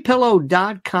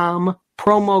 MyPillow.com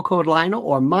promo code Lionel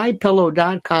or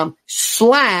MyPillow.com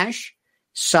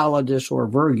 /Saladus or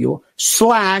Virgil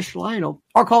 /Lionel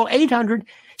or call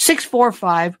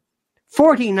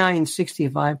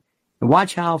 800-645-4965. And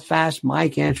watch how fast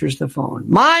Mike answers the phone.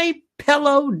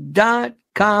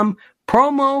 MyPillow.com,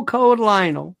 promo code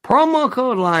Lionel,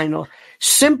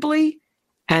 simply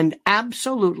and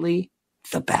absolutely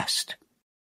the best.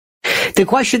 The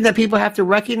question that people have to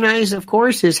recognize, of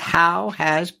course, is how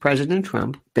has President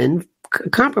Trump been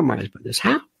compromised by this?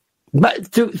 How? But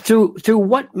through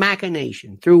what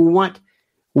machination? Through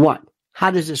what?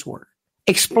 How does this work?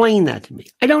 Explain that to me.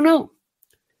 I don't know.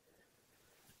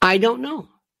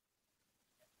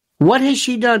 What has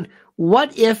she done?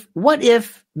 What if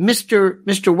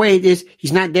Mr. Wade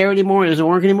he's not there anymore, doesn't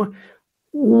work anymore?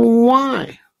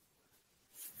 Why?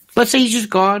 Let's say he's just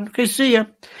gone. Okay, see ya.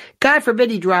 God forbid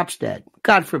he drops dead.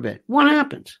 God forbid. What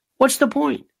happens? What's the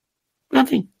point?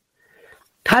 Nothing.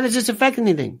 How does this affect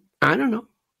anything? I don't know.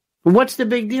 What's the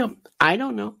big deal? I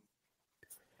don't know.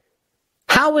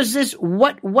 How is this?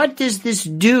 What does this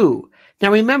do?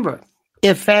 Now remember,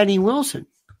 if Fani Wilson,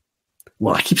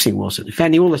 well, I keep saying Wilson. If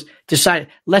Fani Willis decided,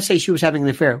 let's say she was having an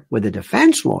affair with a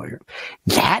defense lawyer,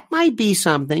 that might be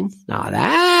something. Now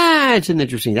that's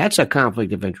that's a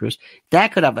conflict of interest.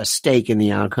 That could have a stake in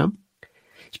the outcome.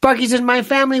 Sparky says, my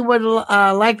family would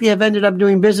likely have ended up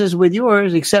doing business with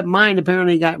yours, except mine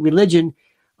apparently got religion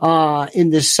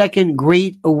in the Second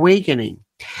Great Awakening.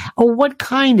 Oh, what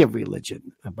kind of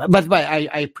religion? But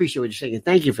I appreciate what you're saying.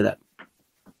 Thank you for that.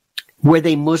 Were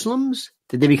they Muslims?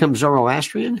 Did they become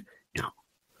Zoroastrian?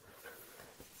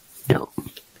 No.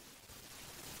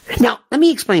 Now, let me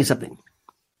explain something.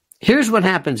 Here's what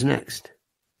happens next.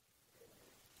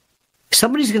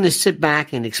 Somebody's going to sit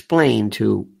back and explain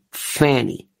to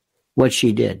Fani what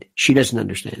she did. She doesn't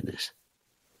understand this.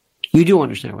 You do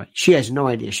understand, right? She has no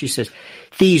idea. She says,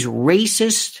 these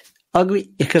racist, ugly,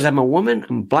 because I'm a woman,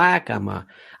 I'm black,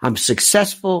 I'm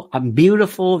successful, I'm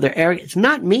beautiful, they're arrogant. It's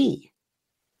not me.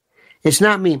 It's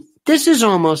not me. This is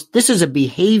a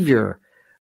behavior.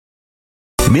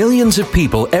 Millions of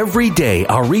people every day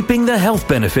are reaping the health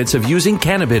benefits of using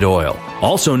cannabis oil,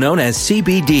 also known as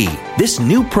CBD. This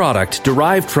new product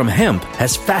derived from hemp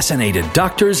has fascinated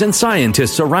doctors and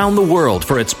scientists around the world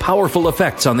for its powerful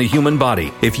effects on the human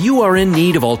body. If you are in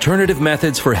need of alternative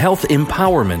methods for health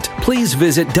empowerment, please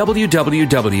visit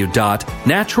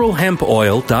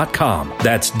www.naturalhempoil.com.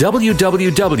 That's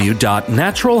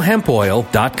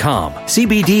www.naturalhempoil.com.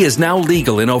 CBD is now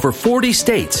legal in over 40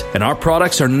 states, and our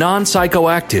products are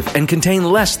non-psychoactive and contain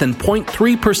less than 0.3%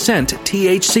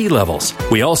 THC levels.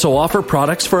 We also offer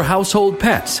products for household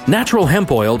pets.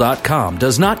 NaturalHempOil.com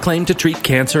does not claim to treat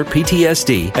cancer,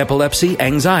 PTSD, epilepsy,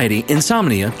 anxiety,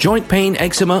 insomnia, joint pain,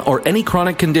 eczema, or any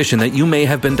chronic condition that you may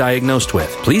have been diagnosed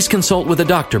with. Please consult with a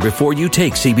doctor before you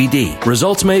take CBD.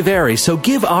 Results may vary, so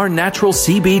give our natural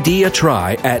CBD a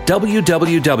try at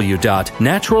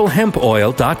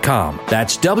www.naturalhempoil.com.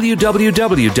 That's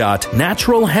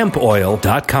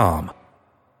www.naturalhempoil.com.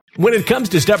 When it comes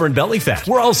to stubborn belly fat,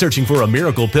 we're all searching for a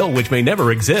miracle pill which may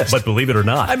never exist. But believe it or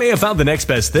not, I may have found the next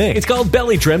best thing. It's called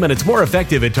Belly Trim, and it's more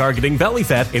effective at targeting belly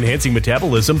fat, enhancing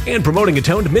metabolism, and promoting a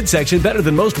toned midsection better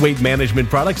than most weight management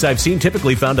products I've seen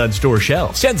typically found on store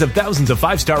shelves. Tens of thousands of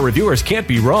 5-star reviewers can't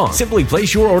be wrong. Simply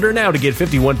place your order now to get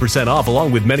 51% off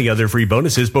along with many other free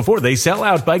bonuses before they sell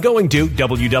out by going to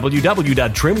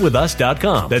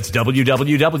www.trimwithus.com. That's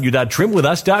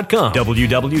www.trimwithus.com.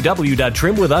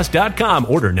 www.trimwithus.com.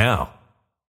 Order now.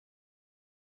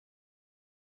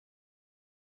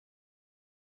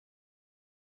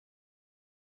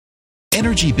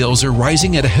 Energy bills are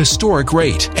rising at a historic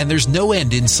rate, and there's no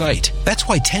end in sight. That's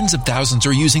why tens of thousands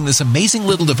are using this amazing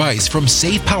little device from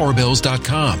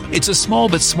SavePowerBills.com. It's a small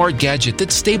but smart gadget that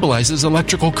stabilizes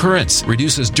electrical currents,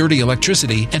 reduces dirty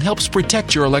electricity, and helps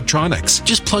protect your electronics.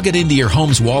 Just plug it into your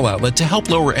home's wall outlet to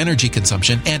help lower energy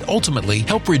consumption and ultimately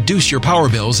help reduce your power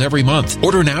bills every month.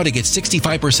 Order now to get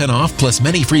 65% off plus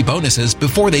many free bonuses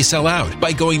before they sell out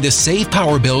by going to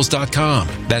SavePowerBills.com.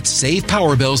 That's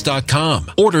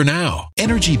SavePowerBills.com. Order now.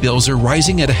 Energy bills are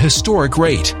rising at a historic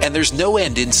rate, and there's no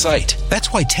end in sight.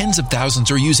 That's why tens of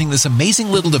thousands are using this amazing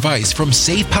little device from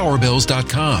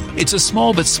SavePowerBills.com. It's a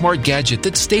small but smart gadget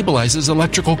that stabilizes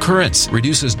electrical currents,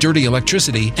 reduces dirty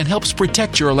electricity, and helps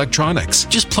protect your electronics.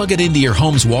 Just plug it into your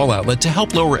home's wall outlet to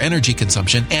help lower energy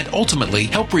consumption and ultimately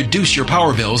help reduce your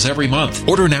power bills every month.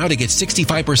 Order now to get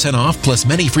 65% off plus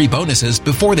many free bonuses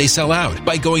before they sell out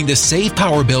by going to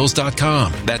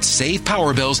SavePowerBills.com. That's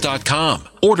SavePowerBills.com.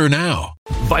 Order now.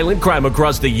 Violent crime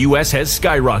across the U.S. has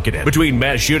skyrocketed. Between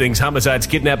mass shootings, homicides,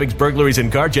 kidnappings, burglaries,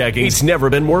 and carjacking, it's never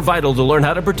been more vital to learn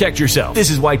how to protect yourself. This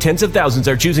is why tens of thousands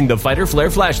are choosing the Fighter Flare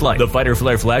flashlight. The Fighter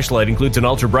Flare flashlight includes an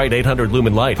ultra-bright 800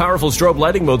 lumen light, powerful strobe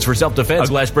lighting modes for self-defense,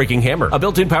 a glass-breaking hammer, a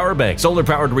built-in power bank,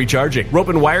 solar-powered recharging, rope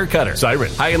and wire cutter,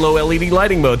 siren, high and low LED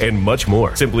lighting mode, and much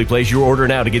more. Simply place your order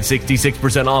now to get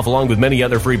 66% off along with many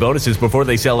other free bonuses before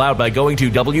they sell out by going to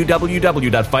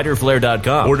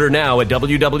www.fighterflare.com. Order now at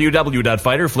www.fighterflare.com.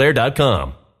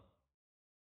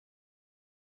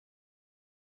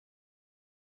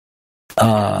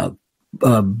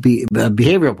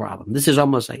 Behavioral problem. This is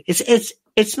almost like it's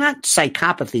not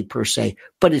psychopathy per se,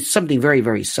 but it's something very,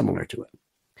 very similar to it.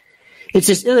 It's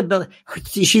this inability.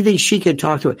 She thinks she can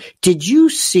talk to it. Did you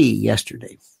see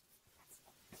yesterday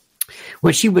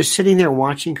when she was sitting there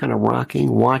watching, kind of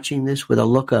rocking, watching this with a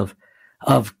look of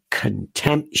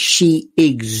contempt? She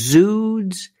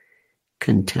exudes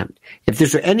contempt. If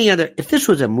this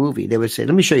was a movie, they would say,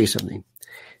 let me show you something.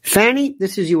 Fani,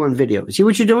 this is you on video. See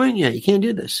what you're doing? Yeah, you can't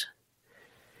do this.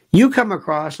 You come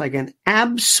across like an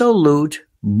absolute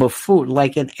buffoon,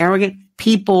 like an arrogant.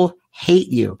 People hate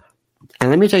you.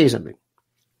 And let me tell you something.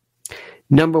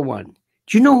 Number one,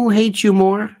 do you know who hates you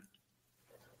more?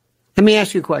 Let me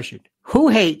ask you a question. Who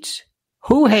hates?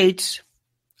 Oh,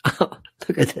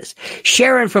 look at this.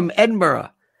 Sharon from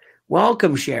Edinburgh.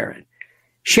 Welcome, Sharon.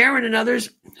 Sharon and others,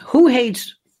 who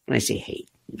hates, when I say hate,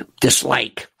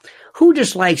 dislike. Who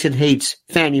dislikes and hates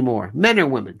Fani more, men or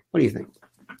women? What do you think?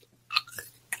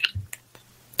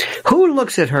 Who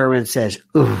looks at her and says,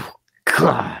 oh,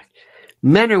 God,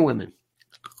 men or women?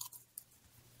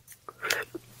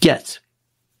 Yes.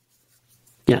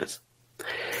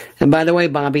 And by the way,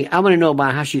 Bobby, I want to know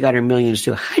about how she got her millions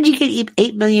too. How did you get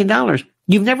 $8 million?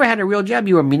 You've never had a real job.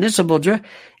 You were a municipal job.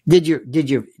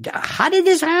 How did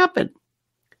this happen?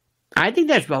 I think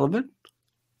that's relevant.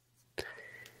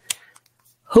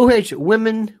 Who hates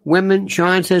women? Women.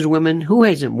 Sean says women. Who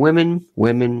hates them? Women.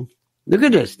 Look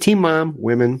at this. Team Mom.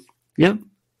 Women. Yep.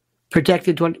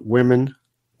 Protected 20. Women.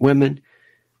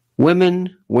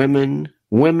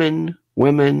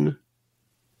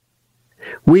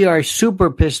 We are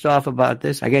super pissed off about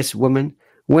this. I guess women.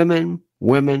 Oh,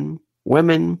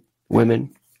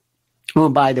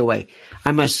 by the way,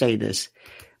 I must say this.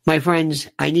 My friends,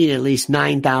 I need at least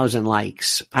 9,000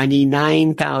 likes. I need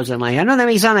 9,000 likes. I know that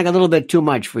may sound like a little bit too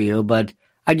much for you, but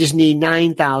I just need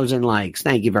 9,000 likes.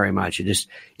 Thank you very much. It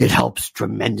helps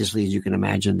tremendously, as you can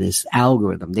imagine, this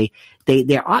algorithm.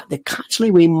 They're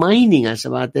constantly reminding us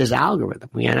about this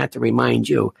algorithm. We have to remind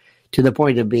you to the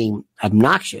point of being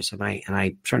obnoxious, and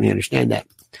I certainly understand that.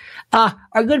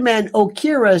 Our good man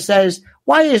Okira says,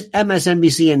 why is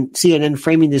MSNBC and CNN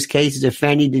framing this case as if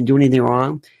Fani didn't do anything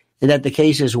wrong and that the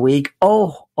case is weak?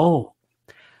 Oh.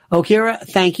 Okira,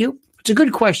 thank you. It's a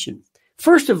good question.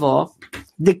 First of all,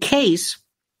 the case,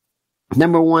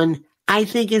 number one, I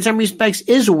think in some respects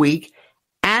is weak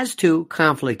as to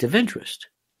conflict of interest,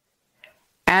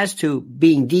 as to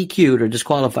being DQ'd or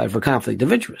disqualified for conflict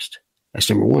of interest. That's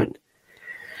number one.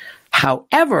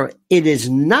 However, it is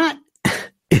not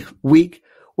weak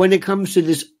when it comes to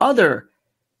this other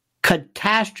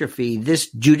catastrophe, this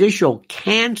judicial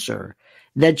cancer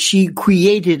that she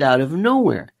created out of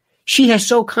nowhere. She has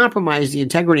so compromised the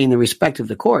integrity and the respect of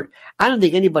the court. I don't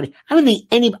think,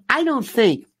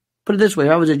 put it this way,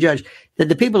 if I was a judge, that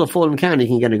the people of Fulton County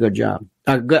can get a good job,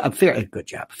 a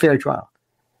fair trial.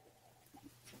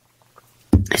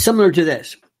 Similar to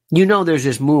this, there's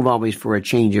this move always for a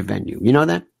change of venue. You know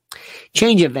that?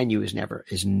 Change of venue is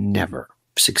never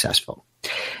successful.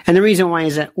 And the reason why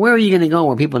is that where are you going to go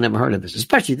where people never heard of this?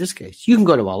 Especially this case. You can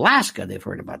go to Alaska, they've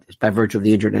heard about this by virtue of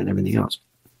the internet and everything else.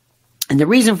 And the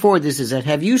reason for this is that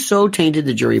have you so tainted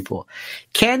the jury pool?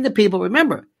 Can the people,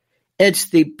 remember, it's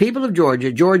the people of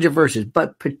Georgia versus,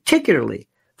 but particularly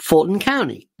Fulton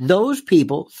County. Those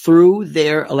people, through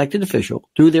their elected official,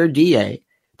 through their DA,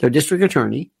 their district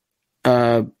attorney,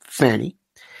 Fani,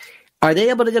 are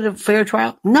they able to get a fair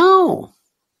trial? No.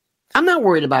 I'm not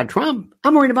worried about Trump.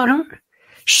 I'm worried about her.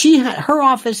 Her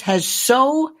office has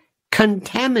so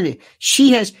contaminated.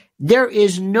 There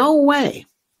is no way.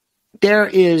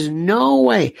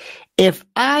 If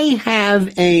I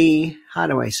have how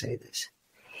do I say this?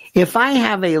 If I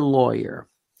have a lawyer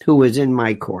who is in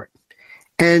my court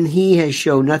and he has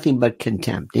shown nothing but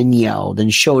contempt and yelled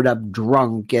and showed up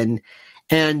drunk and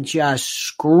just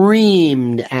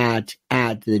screamed at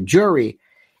the jury,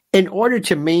 in order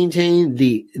to maintain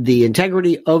the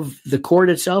integrity of the court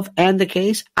itself and the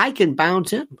case, I can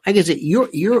bounce him. I can say,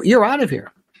 you're out of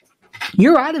here.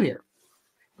 You're out of here.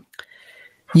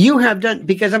 You have done,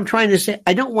 because I'm trying to say,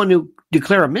 I don't want to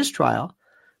declare a mistrial,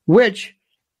 which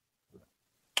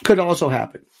could also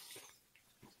happen.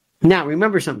 Now,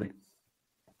 remember something.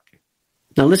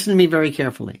 Now, listen to me very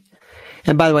carefully.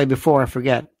 And by the way, before I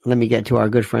forget, let me get to our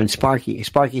good friend Sparky.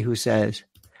 Sparky who says,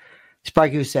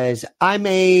 I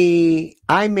may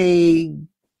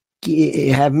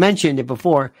have mentioned it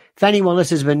before. Fani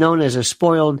Willis has been known as a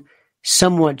spoiled,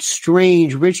 somewhat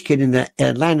strange rich kid in the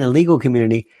Atlanta legal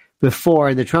community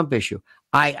before the Trump issue.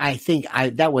 I think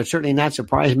that would certainly not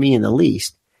surprise me in the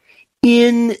least.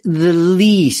 In the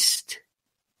least.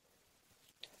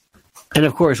 And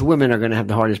of course, women are going to have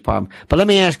the hardest problem. But let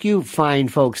me ask you fine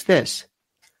folks this.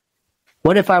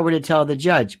 What if I were to tell the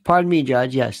judge, pardon me,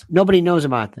 judge, yes, nobody knows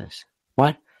about this.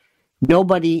 What?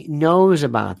 Nobody knows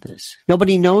about this.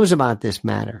 Nobody knows about this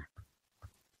matter.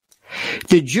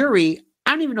 The jury,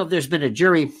 I don't even know if there's been a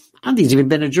jury. I don't think there's even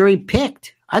been a jury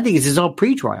picked. I think this is all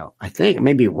pretrial. I think. I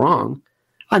may be wrong.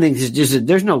 I think this is just,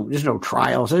 there's no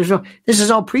trial. So this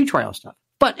is all pretrial stuff.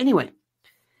 But anyway,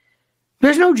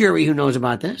 there's no jury who knows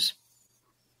about this.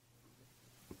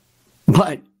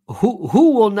 But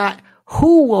who will not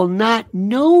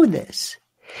know this?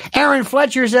 Aaron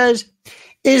Fletcher says,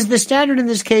 is the standard in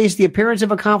this case the appearance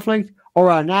of a conflict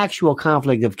or an actual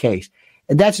conflict of case?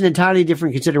 And that's an entirely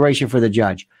different consideration for the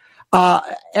judge.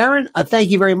 Aaron, thank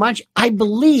you very much. I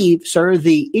believe, sir,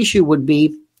 the issue would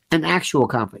be an actual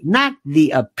conflict, not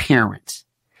the appearance.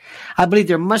 I believe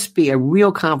there must be a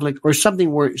real conflict or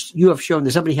something where you have shown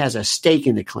that somebody has a stake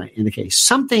in the case,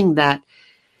 something that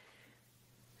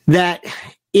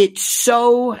it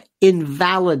so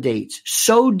invalidates,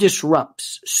 so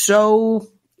disrupts, so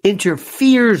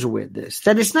interferes with this,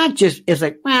 that it's not just, it's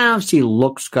like, well, she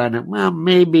looks kind of, well,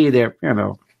 maybe they're,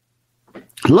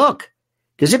 Look,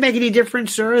 does it make any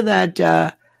difference, sir,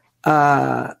 that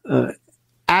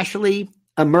Ashley,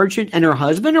 a merchant, and her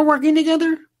husband are working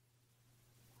together?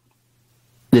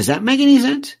 Does that make any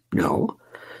sense? No.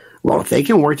 Well, if they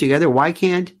can work together, why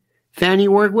can't Fani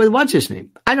work with what's his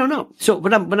name? I don't know. So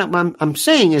what I'm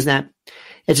saying is that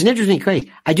it's an interesting case.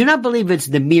 I do not believe it's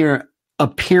the mere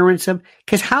appearance of,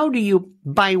 because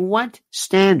by what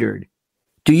standard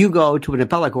do you go to an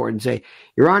appellate court and say,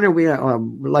 Your Honor, we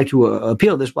would like to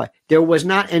appeal this? Why? There was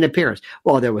not an appearance.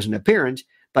 Well, there was an appearance,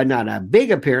 but not a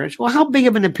big appearance. Well, how big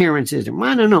of an appearance is it? Well,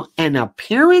 I don't know. An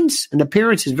appearance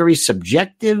is very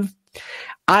subjective.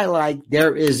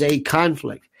 There is a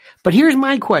conflict. But here's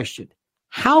my question.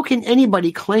 How can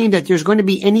anybody claim that there's going to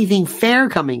be anything fair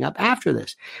coming up after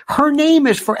this? Her name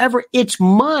is forever. It's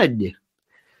mud,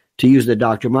 to use the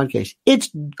Dr. Mudd case. It's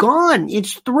gone.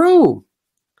 It's through.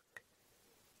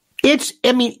 It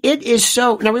is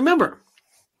so. Now remember,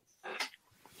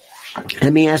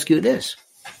 let me ask you this.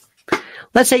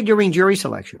 Let's say during jury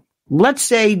selection. Let's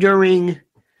say during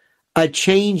a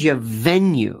change of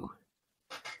venue.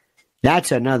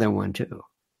 That's another one too.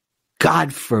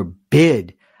 God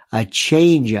forbid a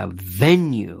change of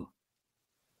venue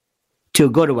to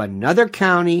go to another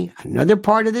county, another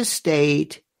part of the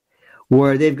state,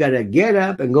 where they've got to get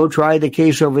up and go try the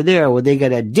case over there, where they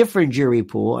got a different jury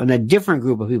pool and a different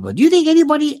group of people. Do you think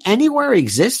anybody anywhere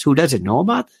exists who doesn't know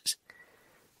about this?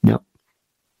 No.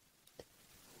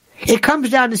 It comes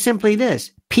down to simply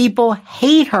this. People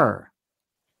hate her.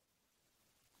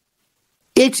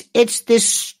 It's this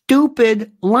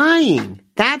stupid lying.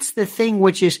 That's the thing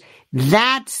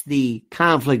that's the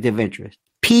conflict of interest.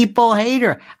 People hate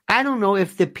her. I don't know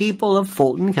if the people of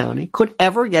Fulton County could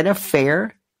ever get a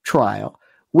fair trial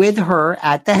with her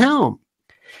at the helm.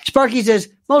 Sparky says,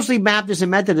 mostly Baptist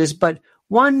and Methodist, but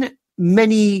one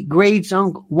many great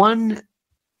uncle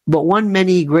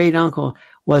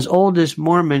was oldest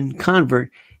Mormon convert,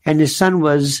 and his son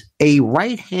was a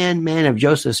right-hand man of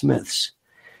Joseph Smith's.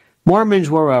 Mormons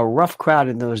were a rough crowd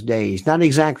in those days, not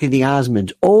exactly the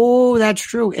Osmonds. Oh, that's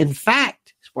true. In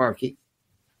fact, Sparky,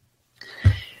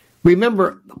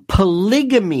 remember,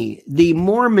 polygamy, the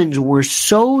Mormons were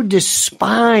so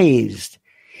despised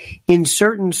in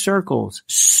certain circles,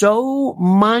 so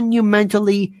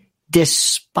monumentally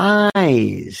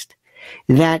despised,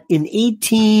 that in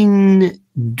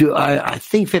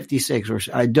 56 or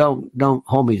so, don't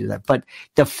hold me to that, but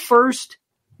the first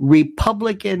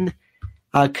Republican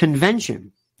convention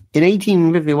in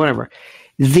 1850, whatever,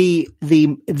 the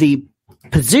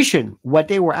position, what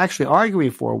they were actually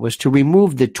arguing for was to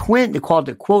remove they called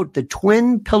it, quote, the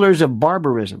twin pillars of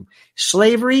barbarism,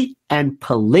 slavery and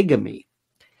polygamy.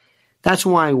 That's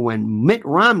why when Mitt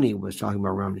Romney was talking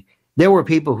about Romney, there were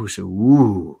people who said,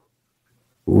 ooh.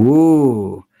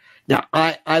 Now,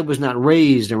 I was not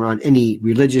raised around any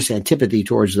religious antipathy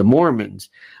towards the Mormons,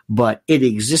 but it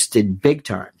existed big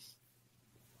time.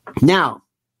 Now,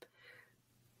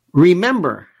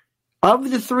 remember, of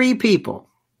the three people,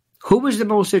 who was the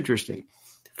most interesting?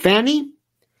 Fani,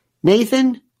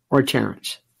 Nathan, or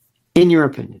Terrence, in your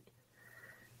opinion?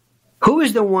 Who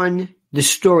is the one, the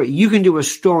story, you can do a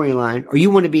storyline, or you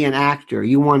want to be an actor,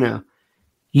 you want to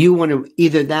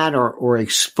either that or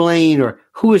explain, or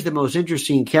who is the most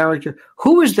interesting character?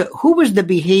 Who is the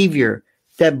behavior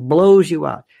that blows you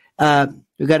out?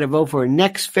 We got to vote for it.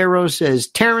 Next, Pharaoh says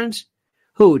Terrence.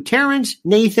 Who? Terrence,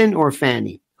 Nathan, or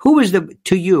Fani? Who is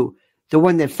to you the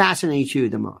one that fascinates you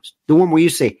the most? The one where you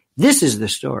say, this is the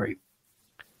story.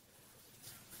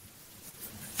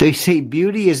 They say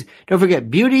don't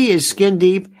forget, beauty is skin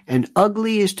deep and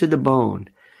ugly is to the bone.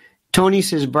 Tony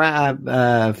says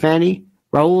Fani.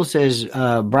 Raul says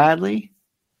Bradley.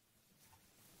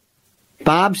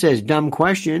 Bob says dumb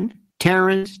question.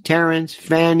 Terrence,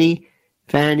 Fani.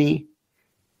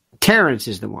 Terrence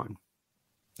is the one.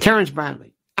 Terrence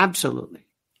Bradley. Absolutely.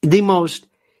 It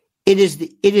is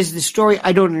the story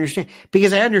I don't understand,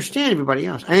 because I understand everybody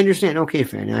else. I understand. Okay,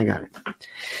 Fanny, I got it.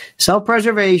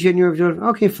 Self-preservation, you're doing,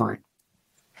 okay, fine.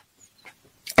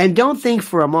 And don't think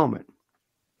for a moment.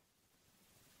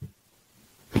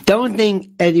 Don't think,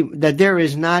 Eddie, that there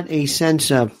is not a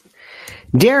sense of,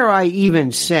 dare I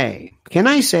even say, can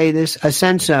I say this, a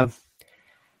sense of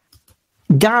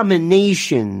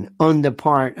domination on the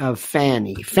part of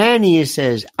Fanny. Fanny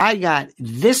says, I got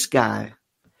this guy.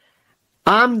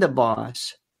 I'm the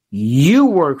boss. You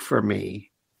work for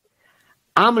me.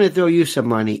 I'm going to throw you some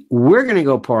money. We're going to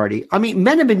go party. I mean,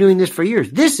 men have been doing this for years.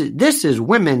 This is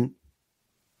women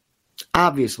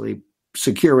obviously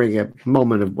securing a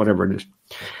moment of whatever it is.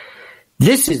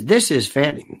 This is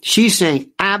Fanny. She's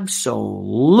saying,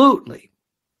 absolutely.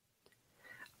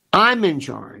 I'm in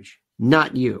charge,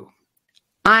 not you.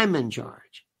 I'm in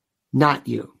charge, not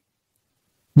you.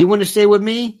 You want to stay with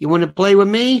me? You want to play with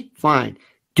me? Fine.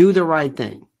 Do the right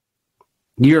thing.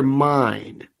 You're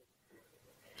mine.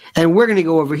 And we're going to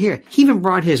go over here. He even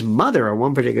brought his mother at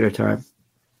one particular time.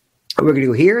 We're going to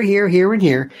go here, here, here, and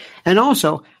here. And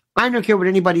also, I don't care what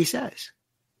anybody says.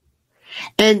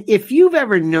 And if you've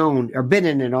ever known or been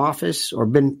in an office or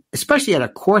been, especially at a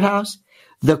courthouse,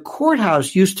 the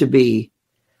courthouse used to be,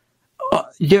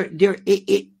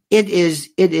 it is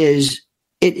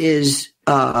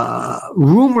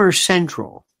rumor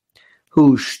central.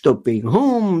 Who's stooping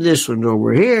home? This one's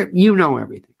over here. You know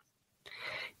everything.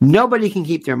 Nobody can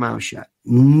keep their mouth shut.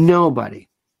 Nobody.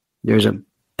 There's a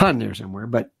pun there somewhere,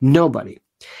 but nobody.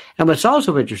 And what's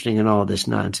also interesting in all this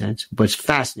nonsense, what's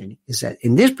fascinating, is that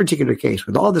in this particular case,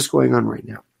 with all this going on right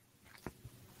now,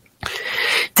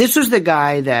 this was the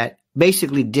guy that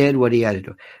basically did what he had to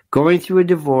do. Going through a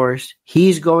divorce,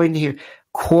 he's going to here,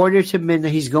 1:45,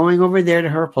 he's going over there to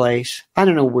her place. I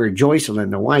don't know where Joycelyn,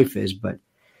 the wife, is, but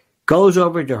goes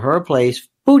over to her place,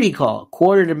 booty call, 12,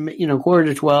 quarter to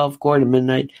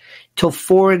midnight, till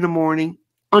 4 a.m.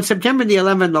 on September the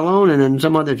 11th alone, and then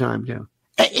some other time too.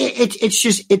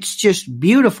 It's just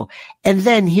beautiful. And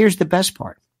then here's the best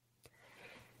part.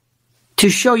 To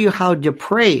show you how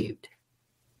depraved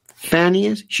Fanny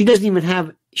is,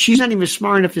 she's not even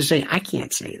smart enough to say, I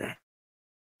can't say that.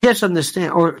 Just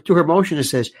understand, or through her motion it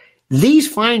says, these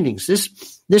findings,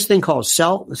 this thing called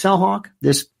CellHawk,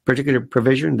 this particular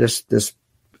provision, this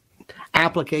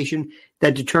application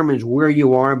that determines where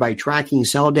you are by tracking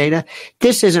cell data,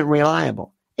 this isn't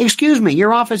reliable. Excuse me,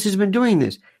 your office has been doing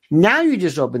this. Now you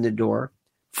just open the door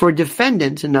for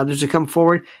defendants and others to come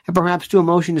forward and perhaps do a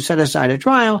motion to set aside a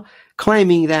trial,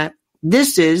 claiming that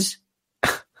this is,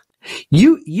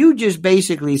 you just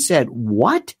basically said,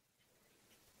 what?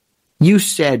 You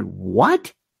said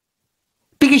what?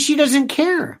 Because she doesn't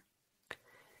care.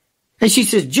 And she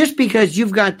says, just because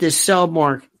you've got this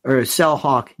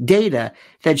CellHawk data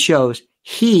that shows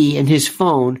he and his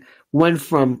phone went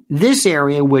from this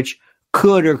area, which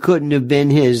could or couldn't have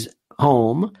been his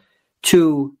home,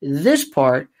 to this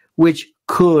part, which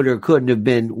could or couldn't have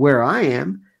been where I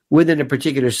am, within a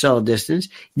particular cell distance,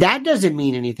 that doesn't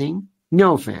mean anything.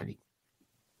 No, Fani.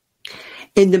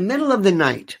 In the middle of the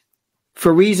night,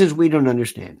 for reasons we don't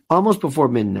understand, almost before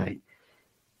midnight,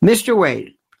 Mr.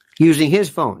 Wade, using his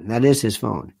phone, that is his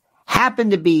phone,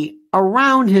 happened to be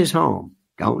around his home.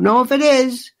 Don't know if it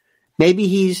is.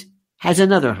 Maybe has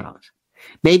another house.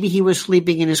 Maybe he was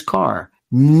sleeping in his car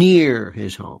near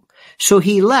his home. So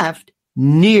he left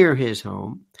near his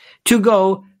home to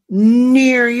go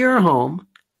near your home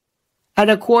at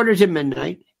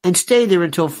 1:45 and stay there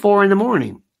until 4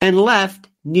 a.m. and left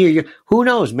near you. Who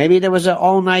knows? Maybe there was an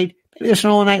all-night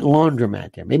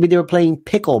laundromat there. Maybe they were playing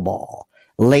pickleball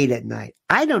late at night.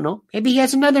 I don't know. Maybe he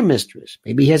has another mistress.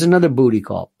 Maybe he has another booty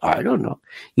call. I don't know.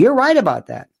 You're right about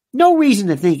that. No reason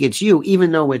to think it's you,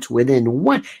 even though it's within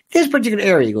this particular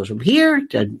area. It goes from here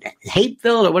to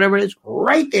Hateville or whatever it is,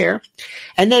 right there.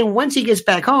 And then once he gets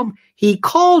back home, he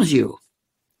calls you.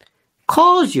 A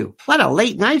lot of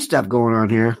late night stuff going on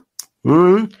here.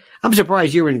 I'm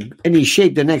surprised you're in any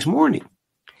shape the next morning.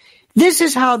 This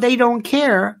is how they don't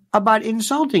care about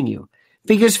insulting you,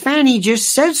 because Fani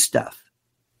just says stuff.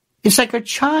 It's like a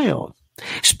child.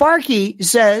 Sparky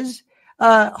says,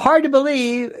 hard to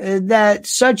believe that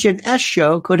such an S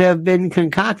show could have been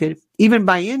concocted, even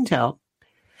by Intel.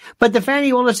 But the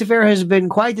Fani Willis affair has been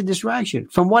quite the distraction.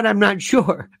 From what I'm not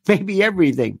sure, maybe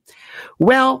everything.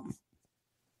 Well,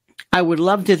 I would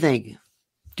love to think,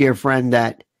 dear friend,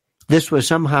 that this was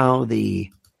somehow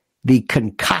the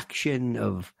concoction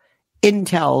of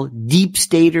Intel deep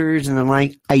staters and the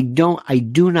like. I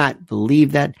do not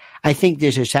believe that. I think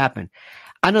this has happened.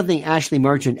 I don't think Ashley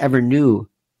Merchant ever knew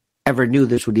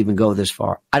this would even go this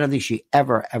far. I don't think she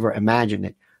ever imagined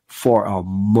it for a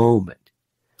moment.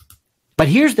 But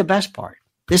here's the best part.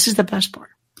 This is the best part.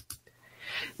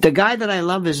 The guy that I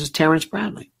love is Terrence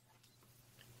Bradley.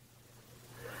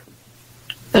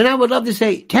 And I would love to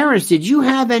say, Terrence, did you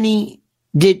have any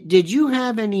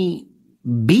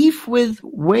beef with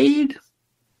Wade?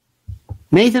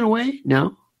 Nathan Wade?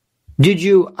 No. Did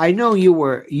you? I know you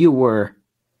were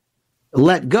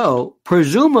let go.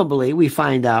 Presumably, we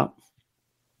find out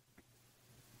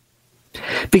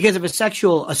because of a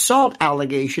sexual assault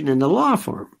allegation in the law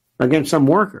firm against some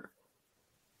worker.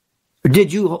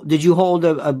 Did you hold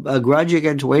a grudge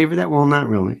against Wade for that? Well, not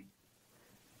really.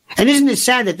 And isn't it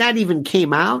sad that even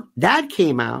came out? That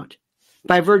came out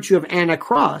by virtue of Anna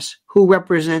Cross, who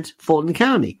represents Fulton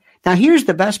County. Now, here's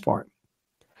the best part.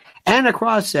 Anna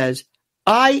Cross says,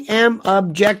 I am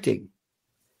objecting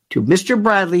to Mr.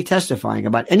 Bradley testifying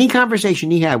about any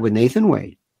conversation he had with Nathan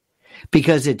Wade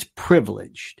because it's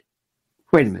privileged.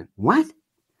 Wait a minute. What?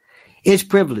 It's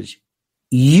privileged.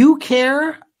 You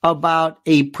care about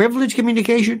a privileged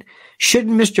communication?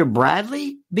 Shouldn't Mr.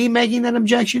 Bradley be making that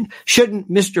objection? Shouldn't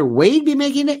Mr. Wade be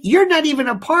making it? You're not even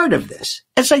a part of this.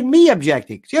 It's like me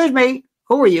objecting. Excuse me.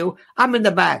 Who are you? I'm in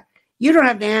the back. You don't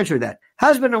have to answer that.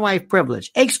 Husband and wife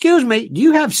privilege. Excuse me. Do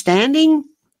you have standing?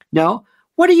 No.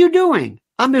 What are you doing?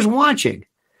 I'm just watching.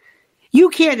 You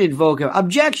can't invoke an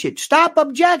objection. Stop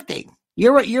objecting.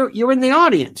 You're in the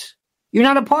audience. You're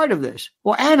not a part of this.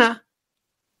 Well, Anna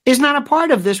is not a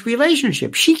part of this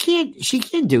relationship. She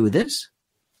can't do this.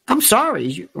 I'm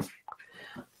sorry.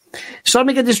 So let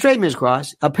me get this straight, Ms.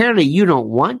 Cross. Apparently you don't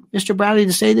want Mr. Bradley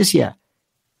to say this? Yeah.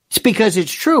 It's because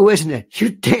it's true, isn't it?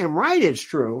 You're damn right it's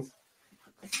true.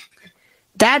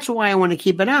 That's why I want to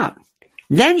keep it out.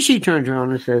 Then she turns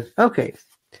around and says, okay,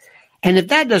 and if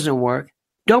that doesn't work,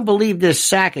 don't believe this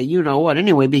sack of you-know-what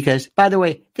anyway, because, by the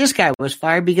way, this guy was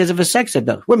fired because of a sex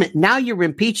abuse. Wait a minute, now you're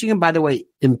impeaching him. By the way,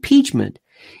 impeachment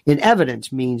in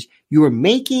evidence means you are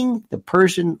making the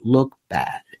person look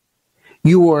bad.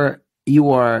 You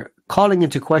are calling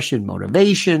into question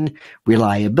motivation,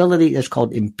 reliability. That's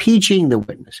called impeaching the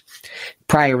witness.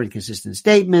 Prior inconsistent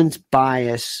statements,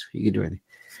 bias. You can do anything.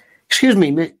 Excuse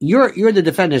me, you're the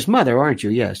defendant's mother, aren't you?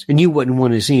 Yes. And you wouldn't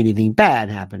want to see anything bad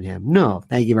happen to him. No,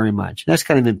 thank you very much. That's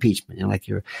kind of impeachment.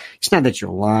 It's not that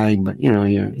you're lying, but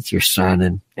it's your son,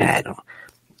 and I don't know.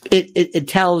 It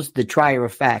tells the trier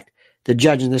of fact, the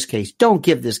judge in this case, don't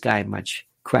give this guy much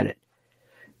credit.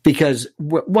 Because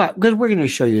we're going to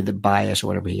show you the bias or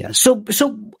whatever he has. So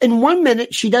in 1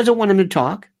 minute, she doesn't want him to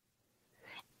talk.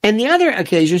 And the other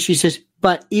occasion, she says,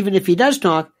 but even if he does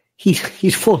talk,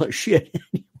 he's full of shit.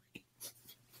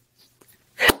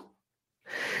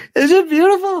 Is it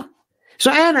beautiful?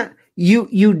 So Anna,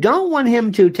 you don't want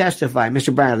him to testify,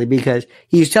 Mr. Bradley, because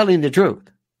he's telling the truth.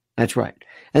 That's right.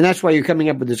 And that's why you're coming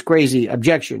up with this crazy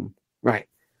objection. Right.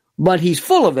 But he's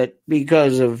full of it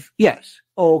because of, yes.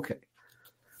 Okay.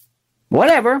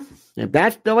 Whatever. If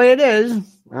that's the way it is,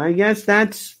 I guess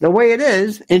that's the way it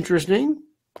is. Interesting.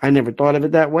 I never thought of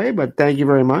it that way, but thank you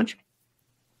very much.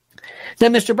 Now,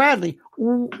 Mr. Bradley,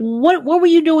 what were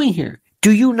you doing here?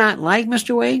 Do you not like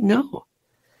Mr. Wade? No.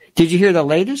 Did you hear the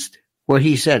latest? Where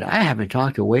he said, I haven't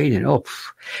talked to Wade and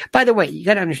by the way, you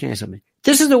got to understand something.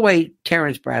 This is the way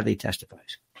Terrence Bradley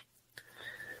testifies.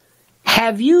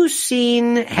 Have you,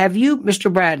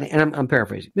 Mr. Bradley, and I'm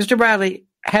paraphrasing, Mr. Bradley,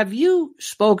 have you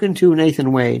spoken to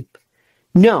Nathan Wade?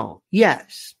 No,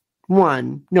 yes,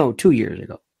 2 years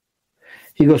ago.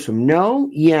 He goes from no,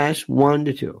 yes, 1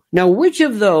 to 2. Now, which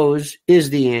of those is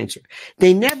the answer?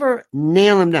 They never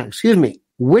nail him down. Excuse me.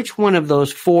 Which one of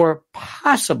those 4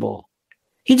 possible?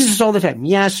 He does this all the time.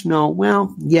 Yes, no,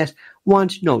 well, yes,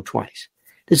 once, no, twice.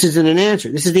 This isn't an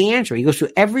answer. This is the answer. He goes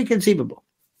through every conceivable.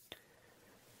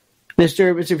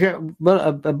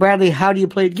 Mr. Bradley, how do you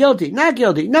plead guilty? Not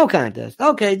guilty. No contest.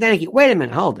 Okay, thank you. Wait a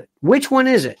minute. Hold it. Which one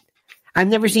is it? I've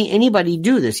never seen anybody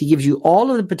do this. He gives you all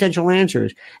of the potential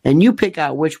answers, and you pick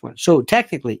out which one. So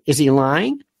technically, is he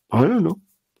lying? I don't know.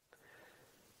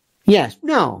 Yes.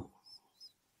 No.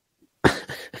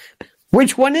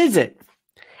 Which one is it?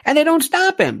 And they don't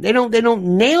stop him. They don't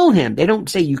nail him. They don't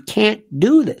say you can't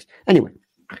do this. Anyway.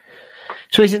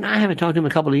 So he said, I haven't talked to him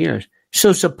in a couple of years.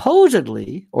 So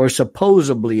supposedly, or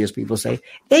supposedly as people say,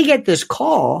 they get this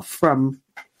call from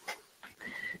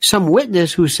some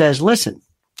witness who says, listen,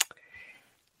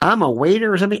 I'm a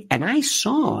waiter or something, and I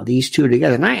saw these two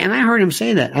together. And I heard him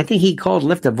say that. I think he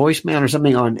left a voicemail or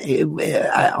something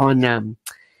on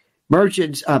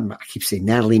Merchant's, I keep saying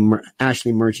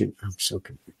Ashley Merchant. I'm so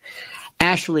confused.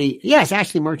 Ashley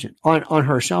Merchant on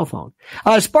her cell phone.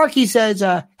 Sparky says,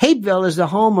 Hapeville is the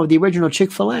home of the original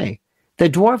Chick-fil-A, the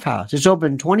Dwarf House. It's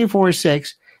open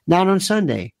 24/6, not on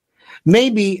Sunday.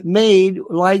 Maybe Maid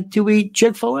like to eat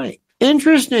Chick-fil-A.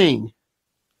 Interesting.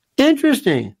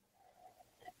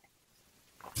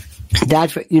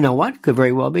 That's, you know what? Could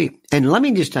very well be. And let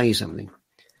me just tell you something.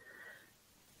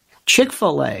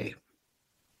 Chick-fil-A,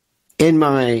 I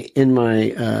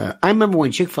remember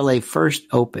when Chick-fil-A first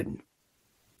opened.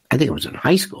 I think it was in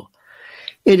high school.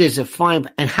 It is a fine,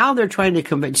 and how they're trying to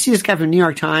convince, see this guy from New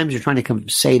York Times, they're trying to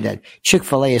say that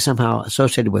Chick-fil-A is somehow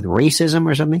associated with racism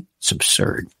or something. It's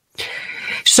absurd.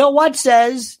 So what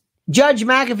says Judge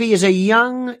McAfee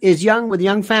is young with a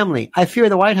young family. I fear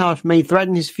the White House may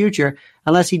threaten his future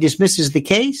unless he dismisses the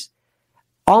case.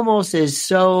 America is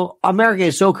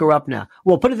so corrupt now.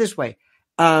 Well, put it this way.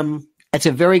 That's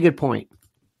a very good point.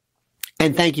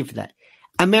 And thank you for that.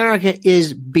 America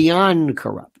is beyond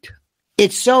corrupt.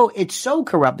 It's so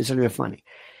corrupt, it's not even funny.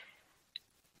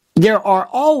 There are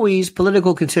always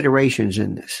political considerations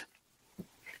in this.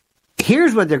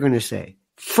 Here's what they're going to say.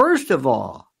 First of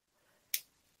all,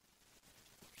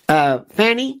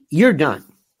 Fani, you're done.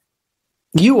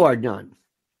 You are done.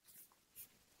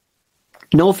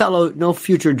 No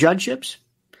future judgeships.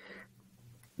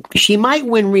 She might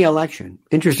win re-election,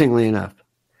 interestingly enough.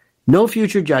 No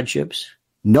future judgeships,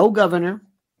 no governor,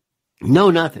 no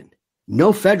nothing.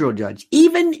 No federal judge.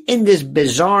 Even in this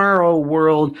bizarro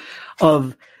world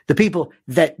of the people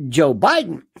that Joe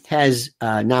Biden has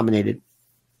nominated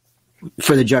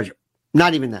for the judge.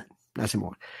 Not even that. That's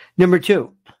more. Number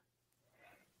 2,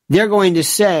 they're going to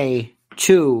say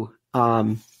to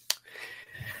Judge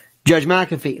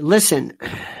McAfee, listen,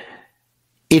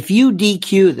 if you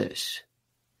DQ this,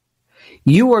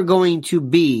 you are going to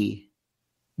be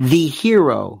the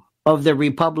hero of the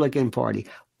Republican Party.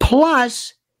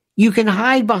 Plus, you can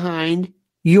hide behind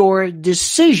your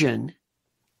decision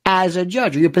as a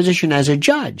judge, or your position as a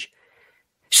judge.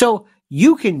 So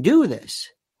you can do this.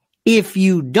 If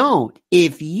you don't,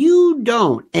 and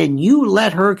you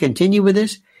let her continue with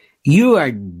this, you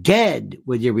are dead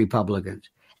with your Republicans.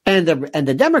 And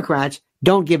the Democrats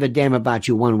don't give a damn about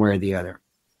you one way or the other.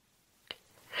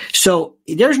 So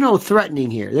there's no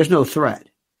threatening here. There's no threat.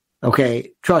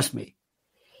 Okay? Trust me.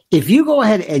 If you go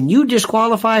ahead and you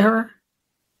disqualify her,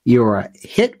 you're a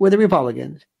hit with the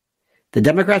Republicans. The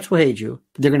Democrats will hate you,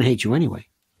 but they're going to hate you anyway.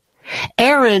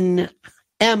 Aaron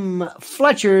M.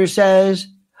 Fletcher says,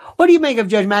 what do you make of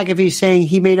Judge McAfee saying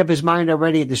he made up his mind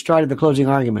already at the start of the closing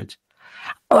arguments?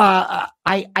 That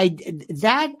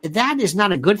is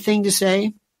not a good thing to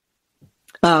say.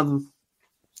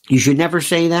 You should never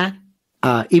say that,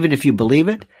 even if you believe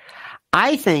it.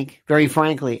 I think, very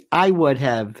frankly, I would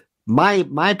have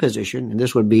my position, and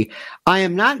this would be, I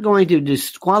am not going to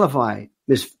disqualify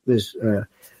Ms.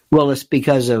 Willis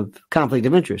because of conflict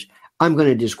of interest. I'm going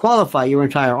to disqualify your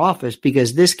entire office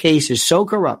because this case is so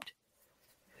corrupt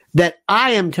that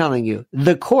I am telling you,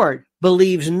 the court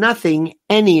believes nothing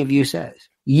any of you says.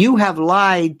 You have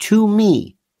lied to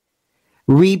me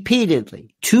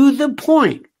repeatedly to the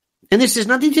point, and this has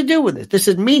nothing to do with this. This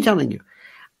is me telling you.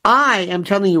 I am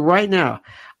telling you right now,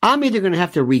 I'm either going to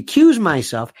have to recuse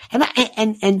myself,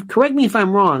 and correct me if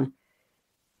I'm wrong,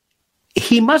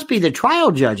 he must be the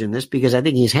trial judge in this because I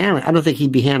think I don't think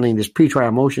he'd be handling this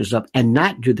pretrial motion stuff and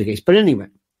not do the case. But anyway,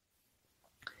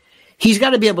 he's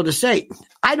got to be able to say,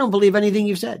 I don't believe anything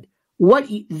you've said. What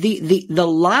the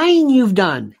lying you've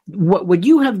done, what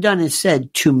you have done and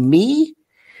said to me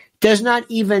does not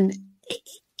even,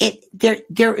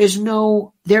 there is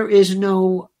no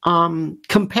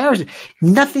comparison.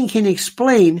 Nothing can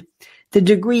explain the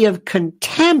degree of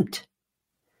contempt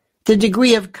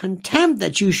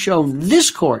that you shown this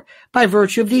court by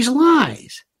virtue of these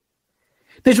lies.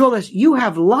 Ms. Willis, you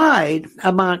have lied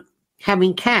about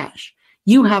having cash.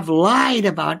 You have lied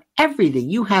about everything.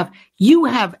 You have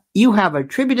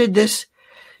attributed this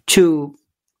to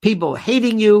people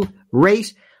hating you,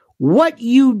 race. What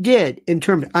you did in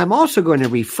terms, I'm also going to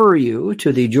refer you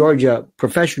to the Georgia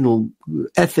Professional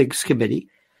Ethics Committee,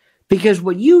 because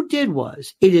what you did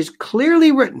was, it is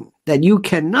clearly written that you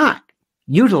cannot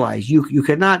utilize, you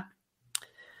cannot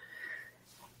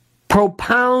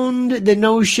propound the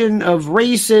notion of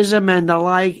racism and the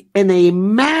like in a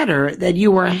matter that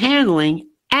you are handling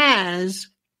as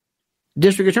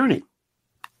district attorney.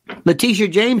 Letitia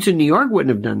James in New York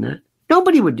wouldn't have done that.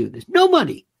 Nobody would do this.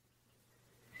 Nobody.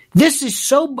 This is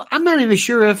so, I'm not even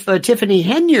sure if Tiffany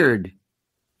Henyard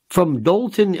from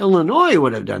Dolton, Illinois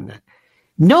would have done that.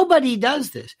 Nobody does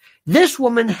this. This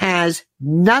woman has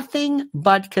nothing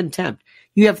but contempt.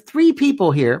 You have three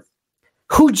people here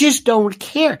who just don't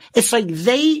care. It's like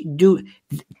they do,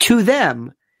 to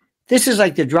them, this is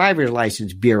like the driver's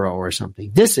license bureau or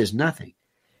something. This is nothing.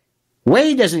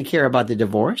 Wade doesn't care about the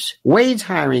divorce. Wade's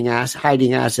hiding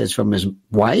assets from his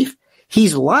wife.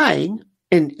 He's lying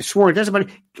and swore it doesn't matter.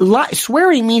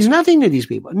 Swearing means nothing to these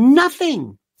people.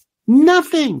 Nothing.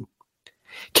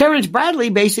 Terrence Bradley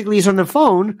basically is on the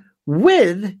phone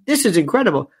with, this is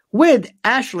incredible, with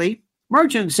Ashley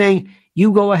Merchant saying,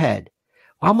 you go ahead.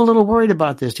 Well, I'm a little worried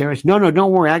about this, Terrence. No,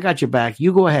 don't worry. I got your back.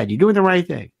 You go ahead. You're doing the right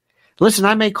thing. Listen,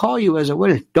 I may call you as a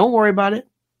witness. Don't worry about it.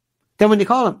 Then when you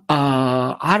call him,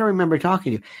 I don't remember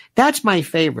talking to you. That's my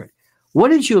favorite.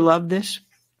 Wouldn't you love this?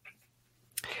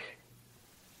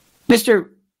 Mr.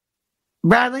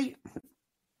 Bradley,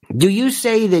 do you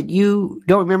say that you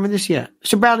don't remember this yet?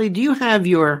 Mr. Bradley, do you have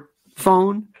your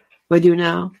phone with you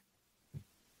now?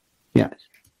 Yes.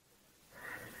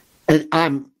 And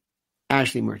I'm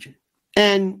Ashley Merchant.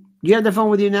 And you have the phone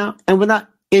with you now? And without,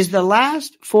 is the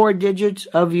last four digits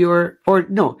of your, or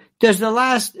no, does the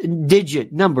last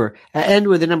digit number end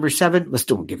with the number 7? Let's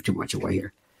don't give too much away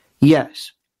here.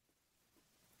 Yes.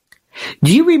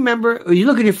 Do you remember, you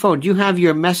look at your phone, do you have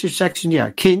your message section?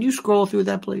 Yeah. Can you scroll through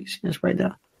that, please? Yes, right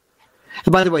now.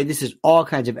 And by the way, this is all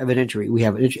kinds of evidentiary. We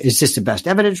have, is this the best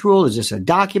evidence rule? Is this a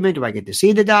document? Do I get to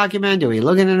see the document? Do we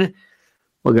look at it?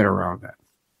 We'll get around that.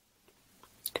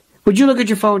 Would you look at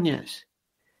your phone? Yes.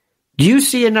 Do you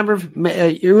see a number of,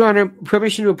 Your Honor,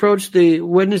 permission to approach the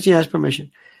witness? Yes,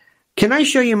 permission. Can I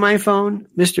show you my phone,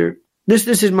 Mr.? This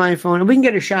is my phone. And we can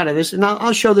get a shot of this. And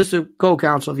I'll show this to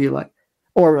co-counsel if you like,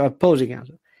 or opposing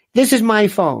counsel. This is my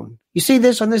phone. You see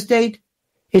this on this date?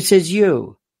 It says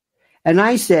you. And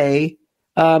I say,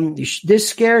 this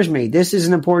scares me. This is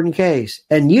an important case.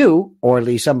 And you, or at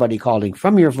least somebody calling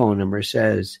from your phone number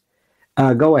says,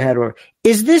 go ahead. Or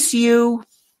is this you?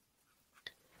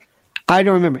 I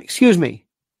don't remember. Excuse me.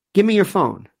 Give me your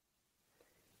phone.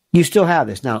 You still have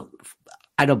this. Now,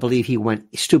 I don't believe he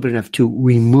went stupid enough to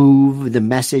remove the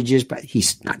messages, but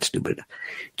he's not stupid enough.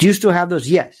 Do you still have those?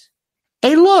 Yes.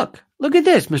 Hey, look at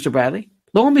this, Mr. Bradley.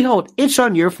 Lo and behold, it's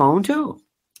on your phone too.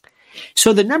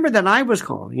 So the number that I was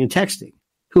calling and texting,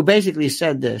 who basically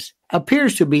said this,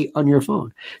 appears to be on your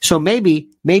phone. So maybe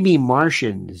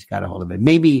Martians got a hold of it.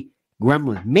 Maybe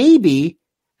Gremlin. Maybe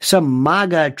some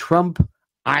MAGA Trump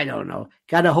I don't know,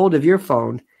 got a hold of your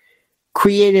phone,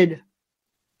 created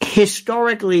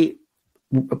historically,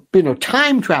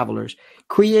 time travelers,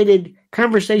 created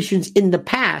conversations in the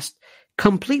past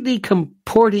completely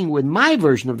comporting with my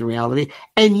version of the reality,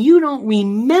 and you don't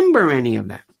remember any of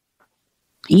that.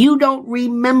 You don't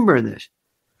remember this.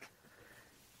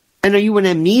 And are you an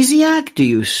amnesiac? Do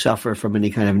you suffer from any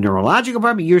kind of neurological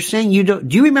problem? You're saying you don't.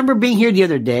 Do you remember being here the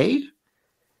other day?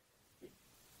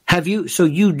 Have you? So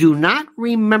you do not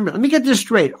remember. Let me get this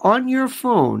straight. On your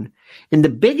phone, in the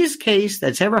biggest case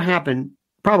that's ever happened,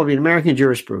 probably in American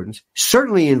jurisprudence,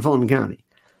 certainly in Fulton County,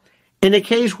 in a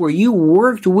case where you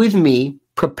worked with me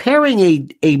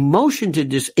preparing a motion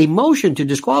to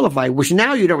disqualify, which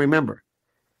now you don't remember,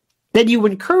 that you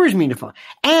encouraged me to file,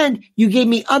 and you gave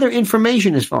me other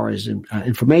information as far as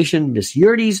information, Miss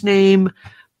Yurdy's name,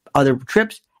 other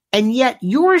trips, and yet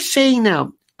you're saying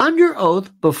now, under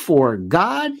oath before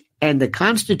God and the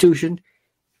Constitution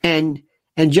and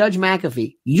Judge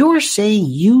McAfee, you're saying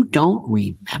you don't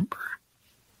remember.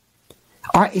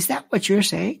 All right, is that what you're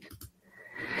saying?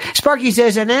 Sparky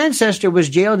says an ancestor was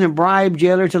jailed and bribed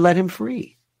jailer to let him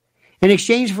free in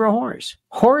exchange for a horse.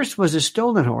 Horse was a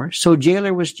stolen horse, so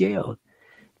jailer was jailed.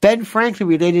 Ben Franklin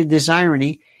related this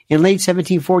irony in late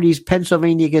 1740s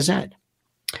Pennsylvania Gazette.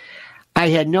 I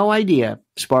had no idea,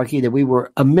 Sparky, that we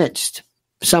were amidst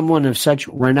someone of such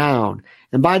renown.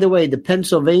 And by the way, the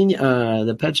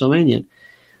Pennsylvanian,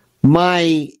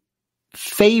 my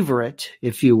favorite,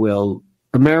 if you will,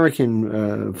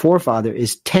 American forefather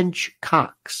is Tench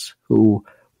Cox, who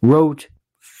wrote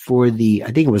for I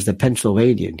think it was the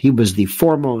Pennsylvanian. He was the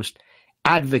foremost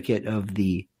advocate of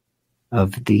the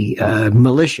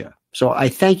militia. So I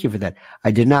thank you for that.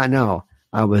 I did not know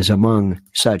I was among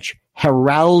such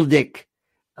heraldic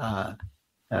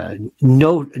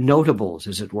notables,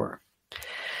 as it were.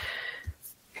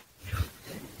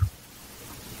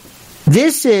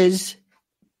 This is,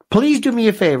 please do me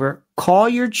a favor, call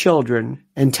your children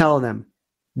and tell them,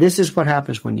 this is what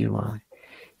happens when you lie.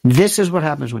 This is what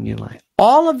happens when you lie.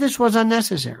 All of this was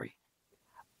unnecessary.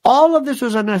 All of this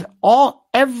was unnecessary.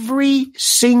 Every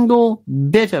single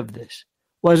bit of this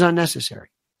was unnecessary.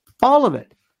 All of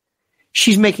it.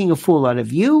 She's making a fool out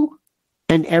of you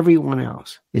and everyone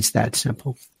else. It's that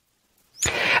simple.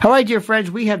 All right, dear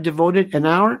friends, we have devoted an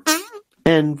hour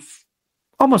and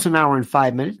almost an hour and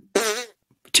 5 minutes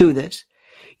to this.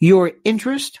 Your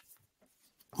interest,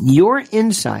 your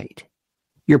insight,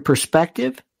 your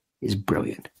perspective is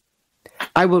brilliant.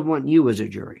 I would want you as a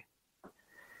jury.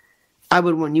 I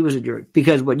would want you as a jury,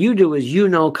 because what you do is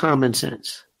common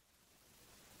sense.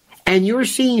 And you're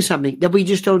seeing something that we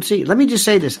just don't see. Let me just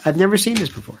say this. I've never seen this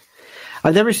before.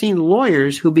 I've never seen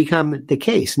lawyers who become the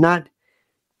case, not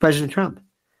President Trump.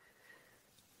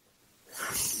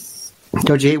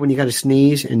 Don't you hate when you got to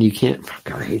sneeze and you can't?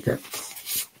 God, I hate that.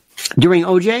 During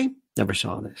OJ, never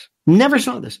saw this. Never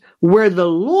saw this. Where the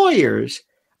lawyers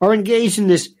are engaged in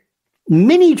this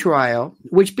mini trial,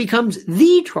 which becomes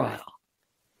the trial.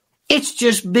 It's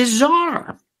just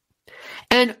bizarre.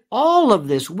 And all of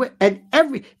this,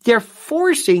 they're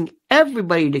forcing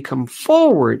everybody to come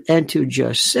forward and to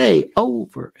just say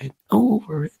over and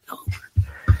over and over.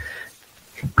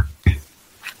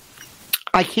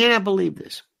 I cannot believe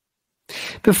this.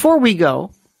 Before we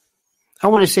go, I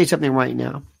want to say something right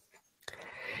now.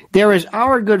 There is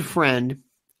our good friend,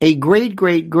 a great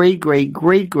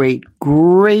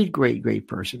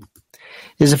person.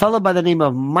 There's a fellow by the name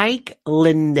of Mike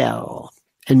Lindell.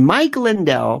 And Mike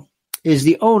Lindell is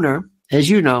the owner, as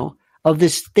you know, of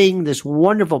this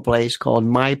wonderful place called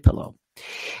MyPillow.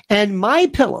 And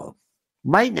MyPillow,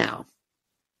 right now,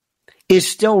 is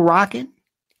still rocking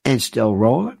and still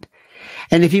rolling.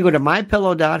 And if you go to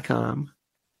MyPillow.com,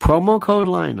 promo code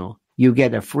Lionel, you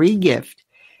get a free gift.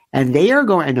 And they are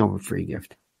going, I know, a free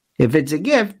gift. If it's a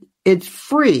gift, it's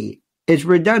free. It's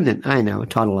redundant. I know,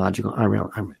 tautological.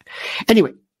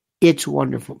 Anyway, it's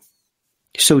wonderful.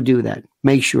 So do that.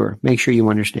 Make sure you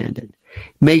understand it.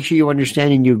 Make sure you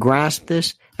understand and you grasp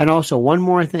this. And also, one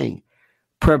more thing.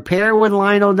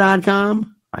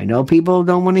 Preparewithlionel.com. I know people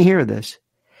don't want to hear this.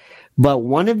 But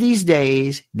one of these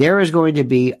days, there is going to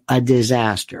be a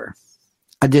disaster.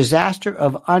 A disaster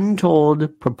of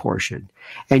untold proportion.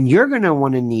 And you're going to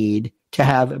want to need to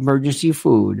have emergency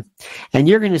food. And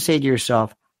you're going to say to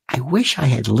yourself, I wish I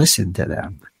had listened to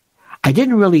them. I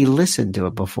didn't really listen to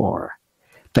it before.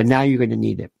 But now you're going to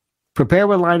need it.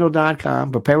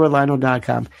 Preparewithlionel.com.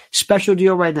 Preparewithlionel.com. Special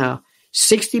deal right now.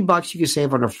 $60 you can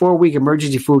save on a 4-week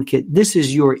emergency food kit. This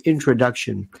is your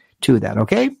introduction to that,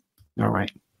 okay? All right.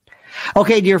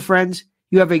 Okay, dear friends,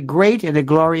 you have a great and a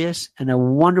glorious and a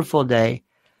wonderful day.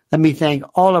 Let me thank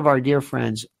all of our dear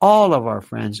friends, all of our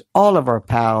friends, all of our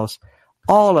pals,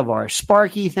 all of our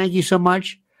Sparky. Thank you so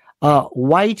much.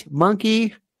 White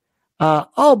Monkey.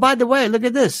 Oh, by the way, look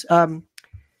at this.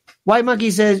 White Monkey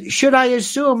says, should I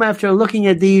assume after looking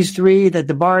at these three that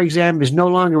the bar exam is no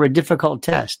longer a difficult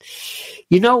test?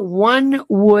 You know, one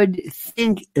would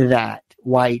think that,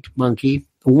 White Monkey.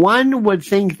 One would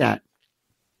think that.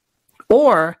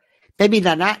 Or maybe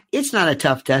that it's not a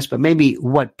tough test, but maybe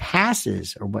what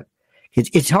passes or what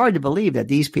it's hard to believe that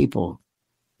these people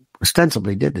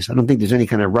ostensibly did this. I don't think there's any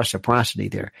kind of reciprocity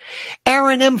there.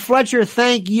 Aaron M. Fletcher,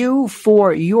 thank you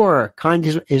for your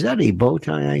kindness. Is that a bow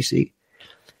tie I see?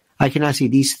 I cannot see.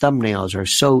 These thumbnails are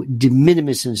so de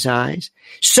minimis in size.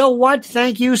 So what?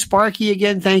 Thank you. Sparky,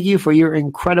 again, thank you for your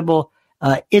incredible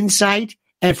insight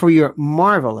and for your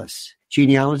marvelous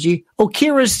genealogy.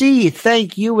 Okira C.,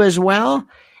 thank you as well.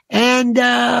 And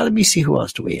let me see, who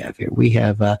else do we have here? We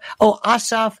have,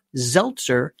 Asaf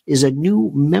Zeltzer is a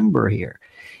new member here.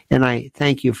 And I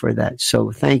thank you for that.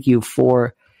 So thank you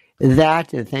for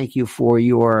that. And thank you for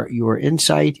your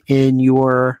insight and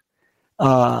your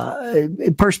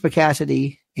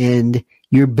perspicacity and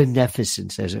your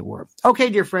beneficence, as it were.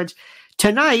 Okay, dear friends,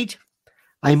 tonight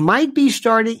I might be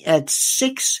starting at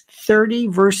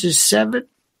 6:30 versus 7.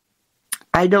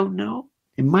 I don't know.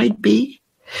 It might be.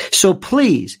 So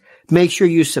please make sure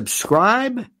you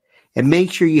subscribe and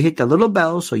make sure you hit the little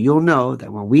bell so you'll know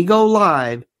that when we go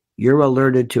live, you're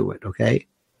alerted to it, okay?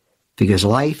 Because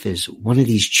life is one of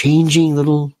these changing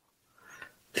little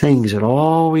things that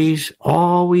always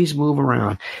move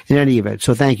around in any event.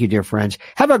 So thank you, dear friends.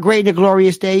 Have a great and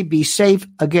glorious day. Be safe.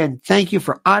 Again, thank you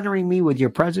for honoring me with your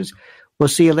presence. We'll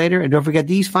see you later. And don't forget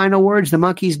these final words. The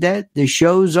monkey's dead. The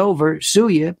show's over. Sue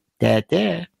ya.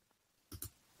 Da-da.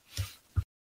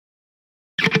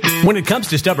 When it comes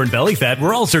to stubborn belly fat,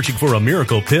 we're all searching for a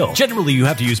miracle pill. Generally, you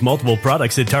have to use multiple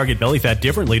products that target belly fat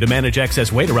differently to manage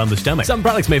excess weight around the stomach. Some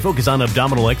products may focus on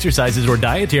abdominal exercises or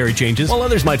dietary changes, while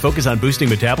others might focus on boosting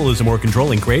metabolism or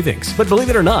controlling cravings. But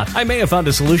believe it or not, I may have found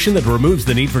a solution that removes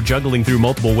the need for juggling through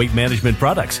multiple weight management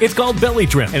products. It's called Belly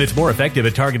Trim, and it's more effective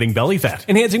at targeting belly fat,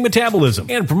 enhancing metabolism,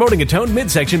 and promoting a toned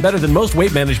midsection better than most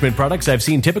weight management products I've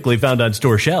seen typically found on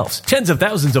store shelves. Tens of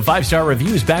thousands of 5-star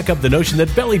reviews back up the notion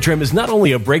that Belly Trim is not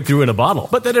only a breakthrough in a bottle,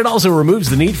 but that it also removes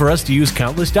the need for us to use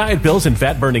countless diet pills and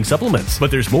fat-burning supplements. But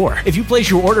there's more. If you place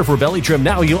your order for Belly Trim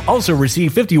now, you'll also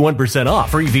receive 51%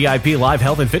 off, free VIP live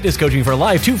health and fitness coaching for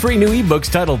life, 2 free new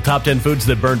ebooks titled Top 10 Foods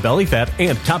That Burn Belly Fat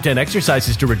and Top 10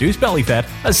 Exercises to Reduce Belly Fat,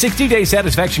 a 60-day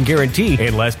satisfaction guarantee,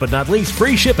 and last but not least,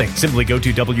 free shipping. Simply go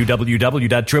to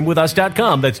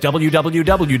www.trimwithus.com. That's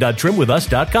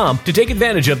www.trimwithus.com to take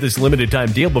advantage of this limited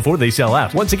time deal before they sell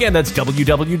out. Once again, that's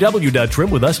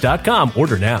www.trimwithus.com.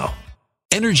 Order now.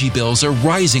 Energy bills are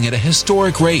rising at a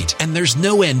historic rate, and there's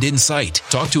no end in sight.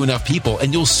 Talk to enough people,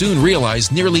 and you'll soon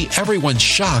realize nearly everyone's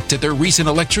shocked at their recent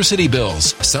electricity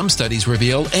bills. Some studies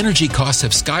reveal energy costs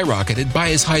have skyrocketed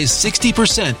by as high as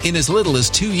 60% in as little as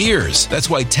 2 years. That's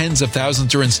why tens of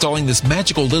thousands are installing this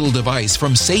magical little device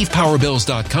from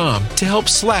SavePowerBills.com to help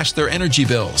slash their energy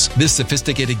bills. This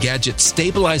sophisticated gadget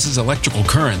stabilizes electrical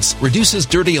currents, reduces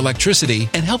dirty electricity,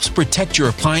 and helps protect your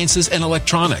appliances and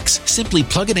electronics. Simply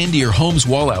plug it into your home's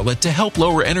wall outlet to help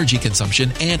lower energy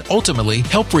consumption and ultimately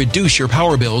help reduce your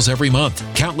power bills every month.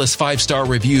 Countless 5-star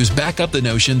reviews back up the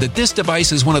notion that this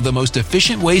device is one of the most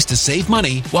efficient ways to save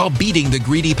money while beating the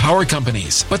greedy power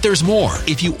companies. But there's more.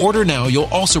 If you order now, you'll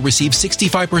also receive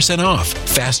 65% off,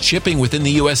 fast shipping within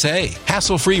the USA,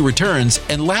 hassle-free returns,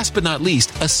 and last but not least,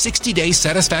 a 60-day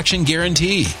satisfaction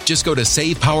guarantee. Just go to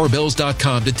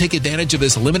SavePowerBills.com to take advantage of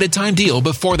this limited time deal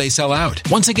before they sell out.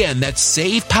 Once again, that's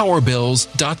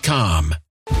SavePowerBills.com.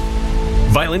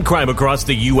 Violent crime across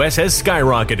the U.S. has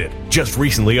skyrocketed. Just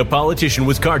recently, a politician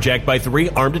was carjacked by 3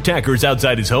 armed attackers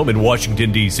outside his home in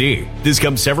Washington, D.C. This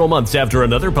comes several months after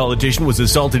another politician was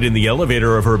assaulted in the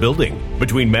elevator of her building.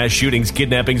 Between mass shootings,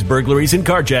 kidnappings, burglaries, and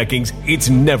carjackings, it's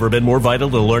never been more vital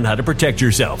to learn how to protect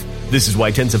yourself. This is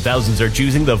why tens of thousands are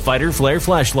choosing the Fighter Flare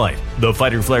flashlight. The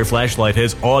Fighter Flare flashlight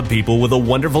has awed people with a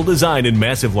wonderful design and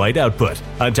massive light output.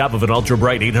 On top of an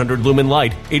ultra-bright 800-lumen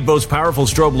light, it boasts powerful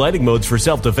strobe lighting modes for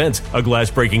self-defense, a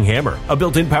glass-breaking hammer, a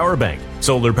built-in power bank,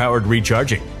 solar-powered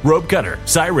recharging, rope cutter,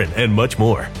 siren, and much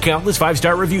more. Countless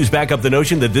 5-star reviews back up the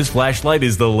notion that this flashlight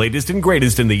is the latest and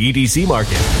greatest in the EDC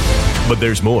market. But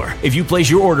there's more. If you place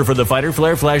your order for the Fighter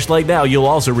Flare flashlight now, you'll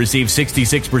also receive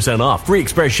 66% off, free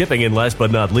express shipping, and last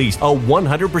but not least, a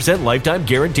 100% lifetime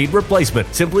guaranteed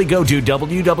replacement. Simply go to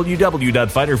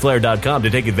www.fighterflare.com to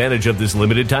take advantage of this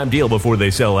limited time deal before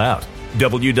they sell out.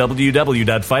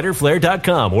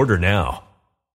 www.fighterflare.com. Order now.